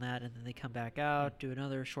based on that, and then they come back out, do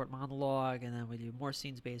another short monologue, and then we do more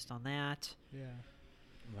scenes based on that. Yeah.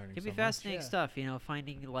 Learning It'd so be much. fascinating Yeah. stuff,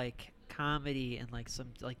 finding like comedy and like some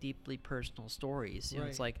like deeply personal stories. It's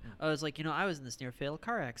Right. like I was like, I was in this near fatal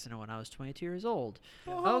car accident when I was 22 years old.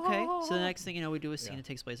 Okay, so the next thing we do a scene Yeah. that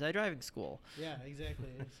takes place at a driving school. Yeah, exactly.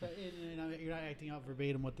 You're not acting out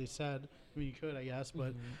verbatim what they said. I mean, you could, I guess,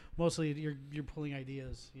 but mostly you're pulling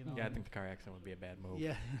ideas. Yeah, I think the car accident would be a bad move.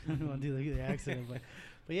 Yeah, I don't want to do the accident, but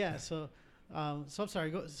yeah. So I'm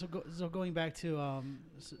sorry. So going back to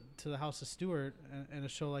the House of Stewart and a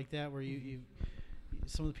show like that where you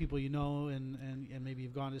some of the people and maybe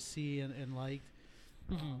you've gone to see and liked.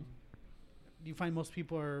 Do you find most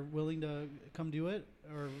people are willing to come do it,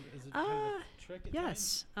 or is it kind of a trick? At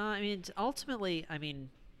Yes, ultimately,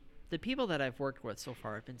 the people that I've worked with so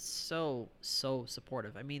far have been so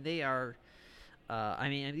supportive. They are.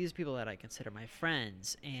 These are people that I consider my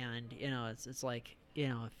friends, and it's like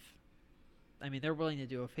if. They're willing to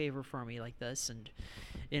do a favor for me like this, and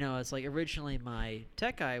it's like originally my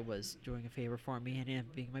tech guy was doing a favor for me and him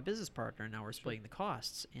being my business partner, and now we're splitting the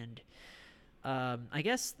costs. And I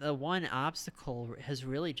guess the one obstacle has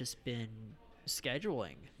really just been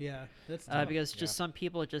scheduling. Yeah, that's tough. Because just Yeah. some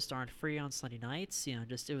people just aren't free on Sunday nights.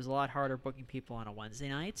 It was a lot harder booking people on a Wednesday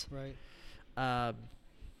night. Right.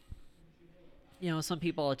 Some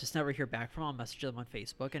people I just never hear back from. I'll message them on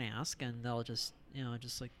Facebook and ask, and they'll just,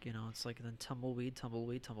 it's like then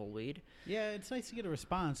tumbleweed. Yeah, it's nice to get a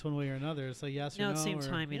response one way or another. It's like yes or no. At the same or-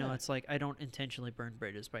 time, yeah. it's like I don't intentionally burn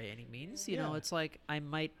bridges by any means. Yeah. It's like I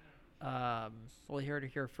might,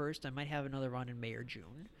 here first, I might have another run in May or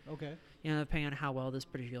June. Okay. Depending on how well this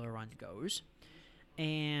particular run goes.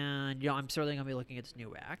 And, I'm certainly going to be looking at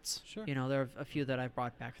new acts. Sure. There are a few that I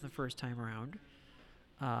brought back from the first time around.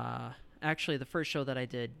 Actually, the first show that I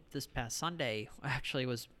did this past Sunday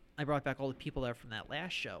I brought back all the people there from that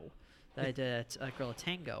last show that I did at Gorilla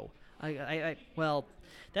Tango. Well,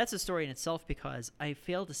 that's a story in itself because I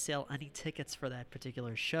failed to sell any tickets for that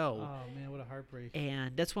particular show. Oh man, what a heartbreak.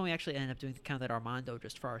 And that's when we actually ended up doing kind of that Armando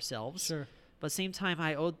just for ourselves. Sure. But at the same time,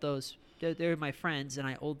 I owed they're my friends, and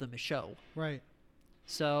I owed them a show. Right.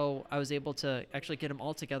 So I was able to actually get them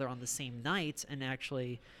all together on the same night and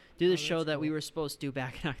actually do the show that's that we cool. were supposed to do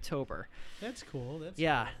back in October. That's cool. That's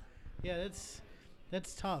Yeah. Yeah,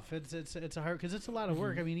 that's tough. It's a hard because it's a lot of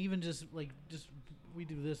work. I mean, even just we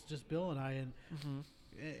do this, just Bill and I, and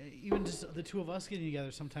even just the two of us getting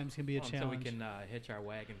together sometimes can be a So challenge. we can hitch our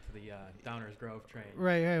wagon to the Downers Grove train.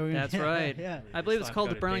 Right. That's yeah, right. Yeah. I believe Still it's have called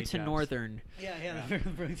to the go to day Burlington jobs. Northern. Yeah. The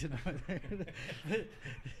Burlington Northern.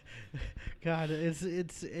 God,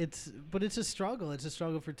 but it's a struggle. It's a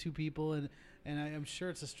struggle for two people, and I'm sure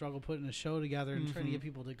it's a struggle putting a show together and trying to get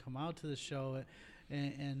people to come out to the show,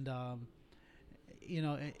 and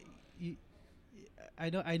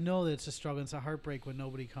I know that it's a struggle. It's a heartbreak when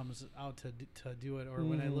nobody comes out to do it, or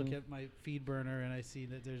when I look at my feed burner and I see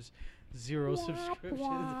that there's 0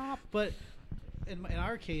 subscriptions. But in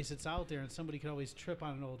our case, it's out there, and somebody could always trip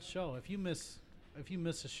on an old show. If you miss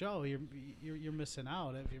a show, you're missing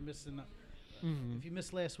out. If you're missing, if you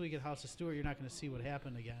missed last week at House of Stewart, you're not going to see what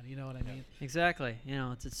happened again. You know what I mean? Exactly.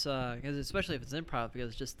 It's 'cause especially if it's improv,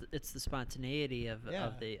 because it's the spontaneity of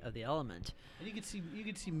the element. And you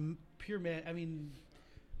could see pure man. I mean,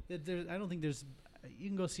 I don't think there's. You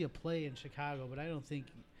can go see a play in Chicago, but I don't think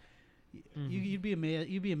you'd be amazed.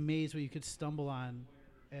 You'd be amazed what you could stumble on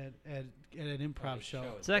at an improv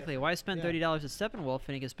show. Exactly. Why spend Yeah. $30 at Steppenwolf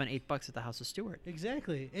and you can spend $8 at the House of Stewart?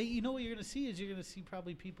 Exactly. And you know what you're going to see is you're going to see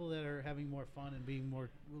probably people that are having more fun and being a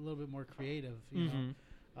little bit more creative, you know,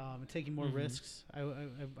 and taking more risks.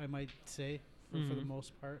 I might say for the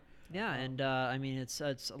most part. Yeah, and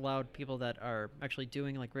it's allowed people that are actually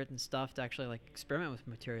doing like written stuff to actually like experiment with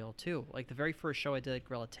material too. Like the very first show I did at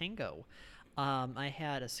Gorilla Tango, I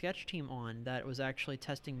had a sketch team on that was actually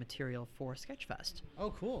testing material for Sketchfest.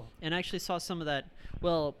 Oh, cool. And I actually saw some of that.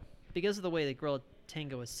 Well, because of the way that Gorilla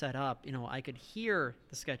Tango was set up, I could hear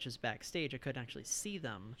the sketches backstage. I couldn't actually see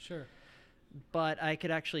them. Sure. But I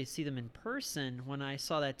could actually see them in person when I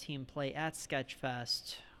saw that team play at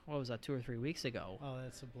Sketchfest. What was that, 2 or 3 weeks ago? Oh,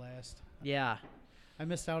 that's a blast. Yeah. I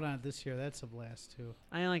missed out on it this year. That's a blast too.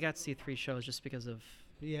 I only got to see 3 shows just because of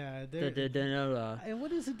Yeah, and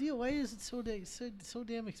what is the deal? Why is it so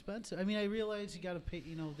damn expensive? I mean, I realize you got to pay.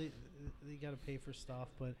 You know, they got to pay for stuff,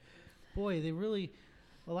 but boy, they really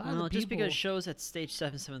a lot of the Well, people. just because shows at stage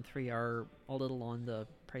 773 are a little on the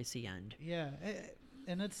pricey end. Yeah,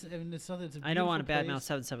 and it's something. It's a I don't want to beautiful badmouth place.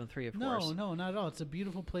 773, of course. No, not at all. It's a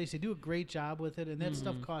beautiful place. They do a great job with it, and that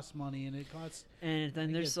stuff costs money, and it costs. And then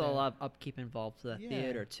I there's get a that. lot of upkeep involved with that Yeah.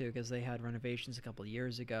 theater too, because they had renovations a couple of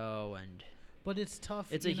years ago, and But it's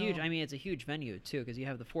tough. it's you a huge. know- I mean, it's a huge venue too, because you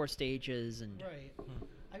have the 4 stages and. Right.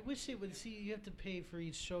 I wish they would see. You have to pay for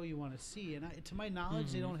each show you want to see, and to my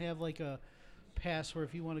knowledge, they don't have like a pass where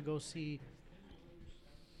if you want to go see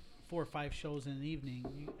 4 or 5 shows in an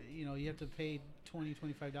evening, you know, you have to pay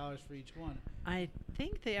 $25 for each one. I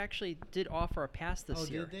think they actually did offer a pass this Oh,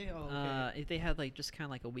 year. did they? Oh, okay. If they had like just kind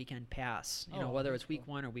of like a weekend pass, you know, Oh, whether that's it's week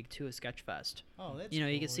cool. 1 or week 2 of Sketchfest. Oh, that's You know,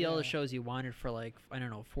 you can cool, see all the yeah. shows you wanted for like I don't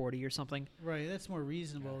know 40 or something. Right, that's more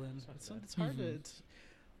reasonable Yeah, than that's not it's, bad. it's hard to. Mhm. It's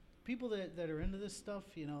people that are into this stuff.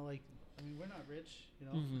 You know, like I mean, we're not rich. You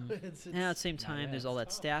know, Mhm. it's And at the same time, yeah, there's all that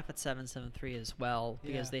it's tough. staff at 773 as well,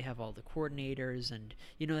 because Yeah. they have all the coordinators, and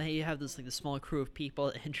you know you have this like the small crew of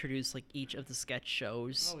people that introduce like each of the sketch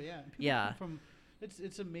shows. Oh yeah, and people Yeah. come from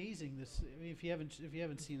it's amazing. This I mean, if you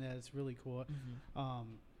haven't seen that, it's really cool.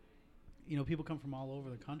 You know, people come from all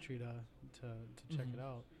over the country to check it Mhm.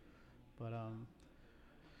 out. But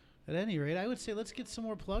at any rate, I would say let's get some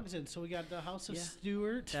more plugs in. So we got the House of Yeah.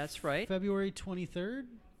 Stewart. That's right. February 23rd.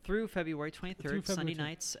 Through February 23rd, Through February Sunday 20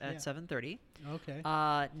 nights at yeah. 7:30. Okay.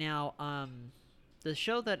 Now, the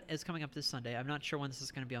show that is coming up this Sunday, I'm not sure when this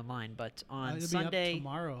is going to be online, but on It'll Sunday, be up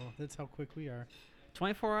tomorrow. That's how quick we are.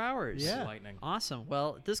 24 hours. Yeah. Lightning. Awesome.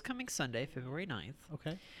 Well, this coming Sunday, February 9th,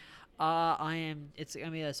 Okay. it's going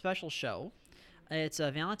to be a special show. It's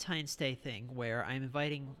a Valentine's Day thing where I'm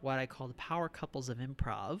inviting what I call the power couples of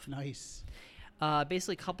improv. Nice.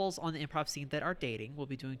 Basically, couples on the improv scene that are dating will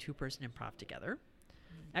be doing 2-person improv together.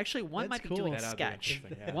 Actually, one That's might be cool. doing That ought to be sketch.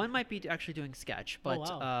 interesting, yeah. One might be actually doing sketch, Oh, but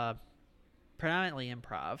wow. predominantly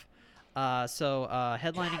improv. So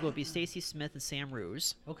headlining will be Stacey Smith and Sam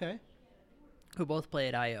Ruse, Okay. who both play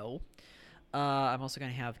at I.O. I'm also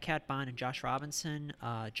going to have Kat Bond and Josh Robinson,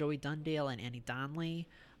 Joey Dundale and Annie Donnelly,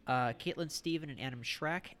 Caitlin Steven and Adam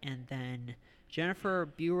Schreck, and then Jennifer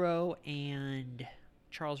Bureau and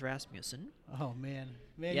Charles Rasmussen. Oh man,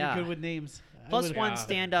 Yeah. you're good with names. I Plus would've- one Yeah.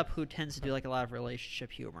 stand-up who tends to do like a lot of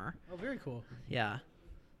relationship humor. Oh, very cool. Yeah.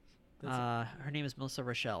 That's- Her name is Melissa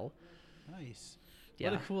Rochelle. Nice.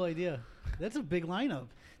 Yeah. What a cool idea. That's a big lineup.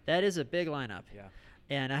 That is a big lineup. Yeah.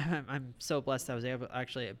 And I'm so blessed I was able to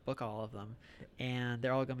actually book all of them. And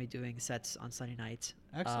they're all going to be doing sets on Sunday nights.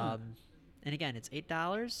 Excellent. And again, it's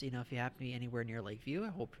 $8. You know, if you happen to be anywhere near Lakeview, I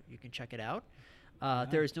hope you can check it out. Wow.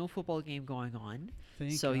 There is no football game going on,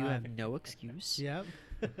 Thank so you God. have no excuse. Yep.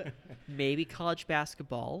 Maybe college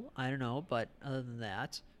basketball. I don't know, but other than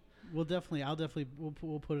that, I'll definitely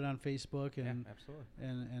we'll put it on Facebook Yeah, and absolutely.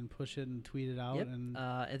 and push it and tweet it out yep. and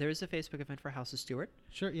There is a Facebook event for House of Stewart.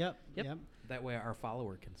 sure. Yep. Yep. Yep. That way our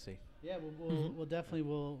follower can see. Yeah, we'll definitely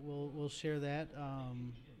we'll share that.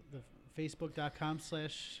 The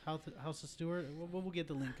Facebook.com/House of Stewart. We'll get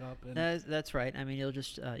the link up. And That's right. I mean, you'll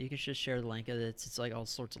just you can just share the link. It's like all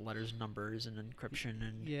sorts of letters, numbers, and encryption,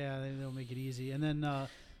 and yeah, they'll make it easy. And then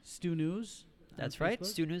Stu News. on that's right. Facebook.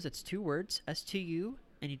 Stu News. It's 2 words: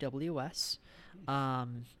 STUNEWS.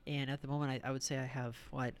 And at the moment, I would say I have.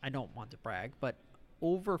 Well, I don't want to brag, but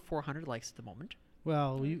over 400 likes at the moment.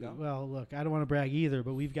 Well, There you go. look, I don't want to brag either,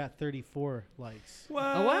 but we've got 34 likes. Oh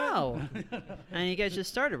wow! And you guys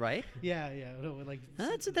just started, right? Yeah, no, like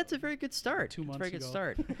That's a very good start. 2 That's a months very good ago.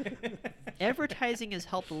 start. Advertising has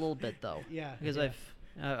helped a little bit though, yeah, because yeah.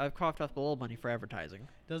 I've coughed up a little money for advertising.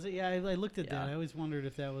 Does it? Yeah, I looked at that. Yeah. I always wondered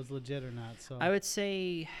if that was legit or not. So I would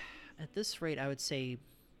say, at this rate, I would say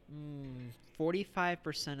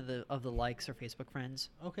 45% of the likes are Facebook friends.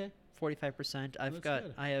 okay. 45%. That's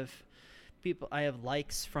good. I have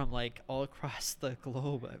likes from like all across the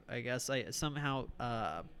globe. I guess somehow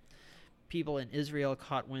people in Israel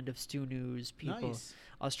caught wind of Stu News. People Nice.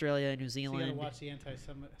 Australia, New So you Zealand. gotta watch the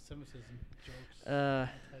anti-Semitism jokes. Uh,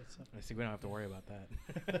 I see we don't have to worry about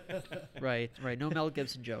that. right. No Mel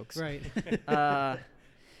Gibson jokes. Right.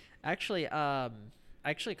 Actually,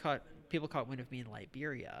 people caught wind of me in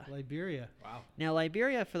Liberia. Liberia. Wow. Now,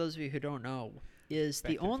 Liberia, for those of you who don't know, is Back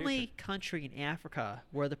the to the only Future. country in Africa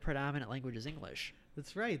where the predominant language is English.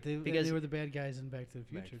 That's right. They Because- were the bad guys in Back to the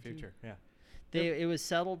Future. Back to the too. Future. Yeah. It was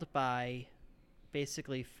settled by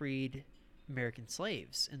basically freed American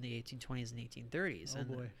slaves in the 1820s and 1830s. Oh and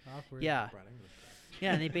boy, awkward. yeah, Brought English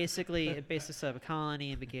Yeah, and it basically set up a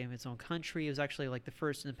colony and became its own country. It was actually like the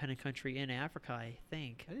first independent country in Africa, I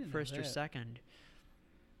think. I didn't know First or that. second.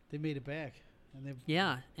 They made it back, and they.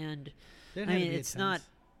 Yeah, and There I had to mean, be a it's not. tense.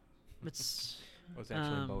 It's. It was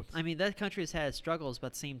actually boats. I mean, that country has had its struggles, but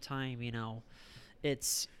at the same time, you know,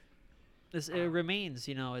 it remains.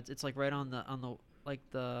 You know, it's like right on the like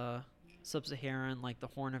the sub-Saharan, like the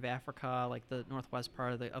Horn of Africa, like the northwest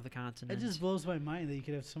part of the continent. It just blows my mind that you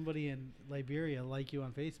could have somebody in Liberia like you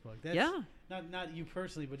on Facebook. That's Yeah. Not you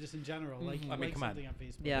personally, but just in general. Like, Mhm. I mean, like come on. something on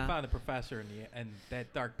Facebook. Yeah. They found the professor in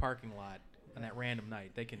that dark parking lot on that random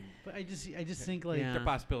night. They can. But I just think like Yeah. Their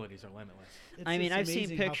possibilities are limitless. it's I mean, just I've seen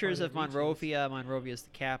amazing how far pictures that of reaches. Monrovia. Monrovia is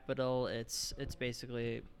the capital. It's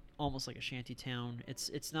basically almost like a shanty town.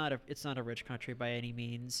 It's not a rich country by any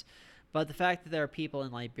means, but the fact that there are people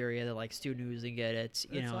in Liberia that like Stu News and get it,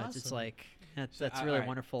 you That's know, it's awesome. like that's So, really alright.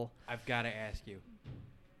 wonderful. I've got to ask you.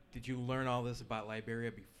 Did you learn all this about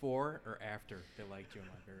Liberia before or after they liked you in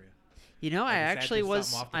Liberia? You know, Like, I is that actually just was.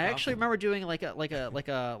 something off the I cuff? actually remember doing like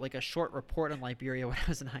a short report on Liberia when I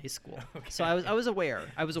was in high school. So Okay. I was aware.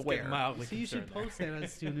 I was Let's get aware. mildly So you should concerned post there. that on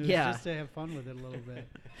Stu News Yeah. just to have fun with it a little bit.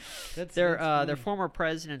 That's Their funny. former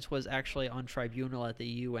president was actually on tribunal at the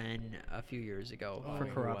UN a few years ago Oh, for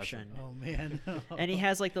who corruption. Oh man. And he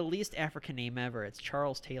has like the least African name ever. It's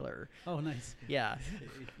Charles Taylor. Oh nice. Yeah.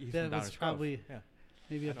 He's That from was Downers Grove. probably- Yeah.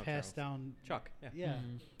 Maybe I a know pass Charles. down. Chuck. Yeah. Yeah.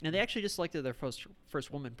 Mhm. And they actually just elected their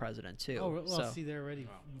first woman president too. Oh well, so. see, they're already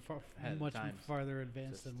Wow. Ahead of much times. farther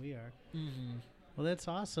advanced than Just- we are. Mhm. Well, that's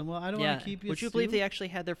awesome. Well, I don't Yeah. want to keep you. Would you believe Stu. they actually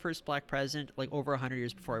had their first black president like over 100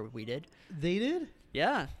 years before we did? They did?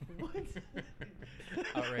 Yeah. What?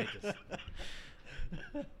 Outrageous.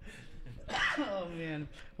 Oh man.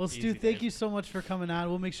 Well, Stu, Easy, thank Dave. you so much for coming on.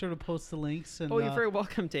 We'll make sure to post the links. And Oh, you're very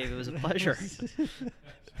welcome, Dave. It was a pleasure.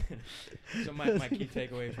 So my key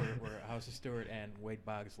takeaway for House of Stewart and Wade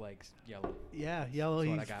Boggs likes yellow. Yeah, yellow. That's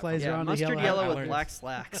He what I got flies from Yeah, around the mustard yellow. yellow I with learned- black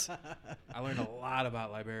slacks. I learned a lot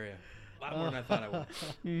about Liberia. A lot more than I thought I would.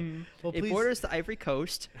 Mm. Well, It please- borders the Ivory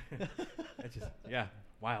Coast. It's just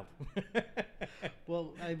wild.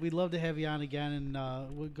 Well, we'd love to have you on again,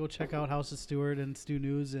 and we'll go check out House of Stewart and Stu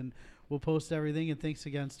News, and we'll post everything. And thanks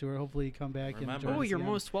again, Stuart. Hopefully you come back Remember- and join Oh, us you're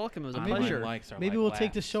again. most welcome. It was a Maybe- pleasure. Likes are Maybe like we'll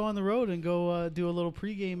take the laughs. show on the road and go do a little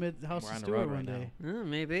pregame at House We're of on the Stewart road one right day.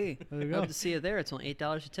 Maybe. There we I'd go. love to see you there. It's only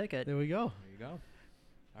 $8 a ticket. There we go. There you go.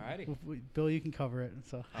 Alrighty. Bill, you can cover it.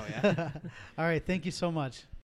 So. Oh, yeah? All right. Thank you so much.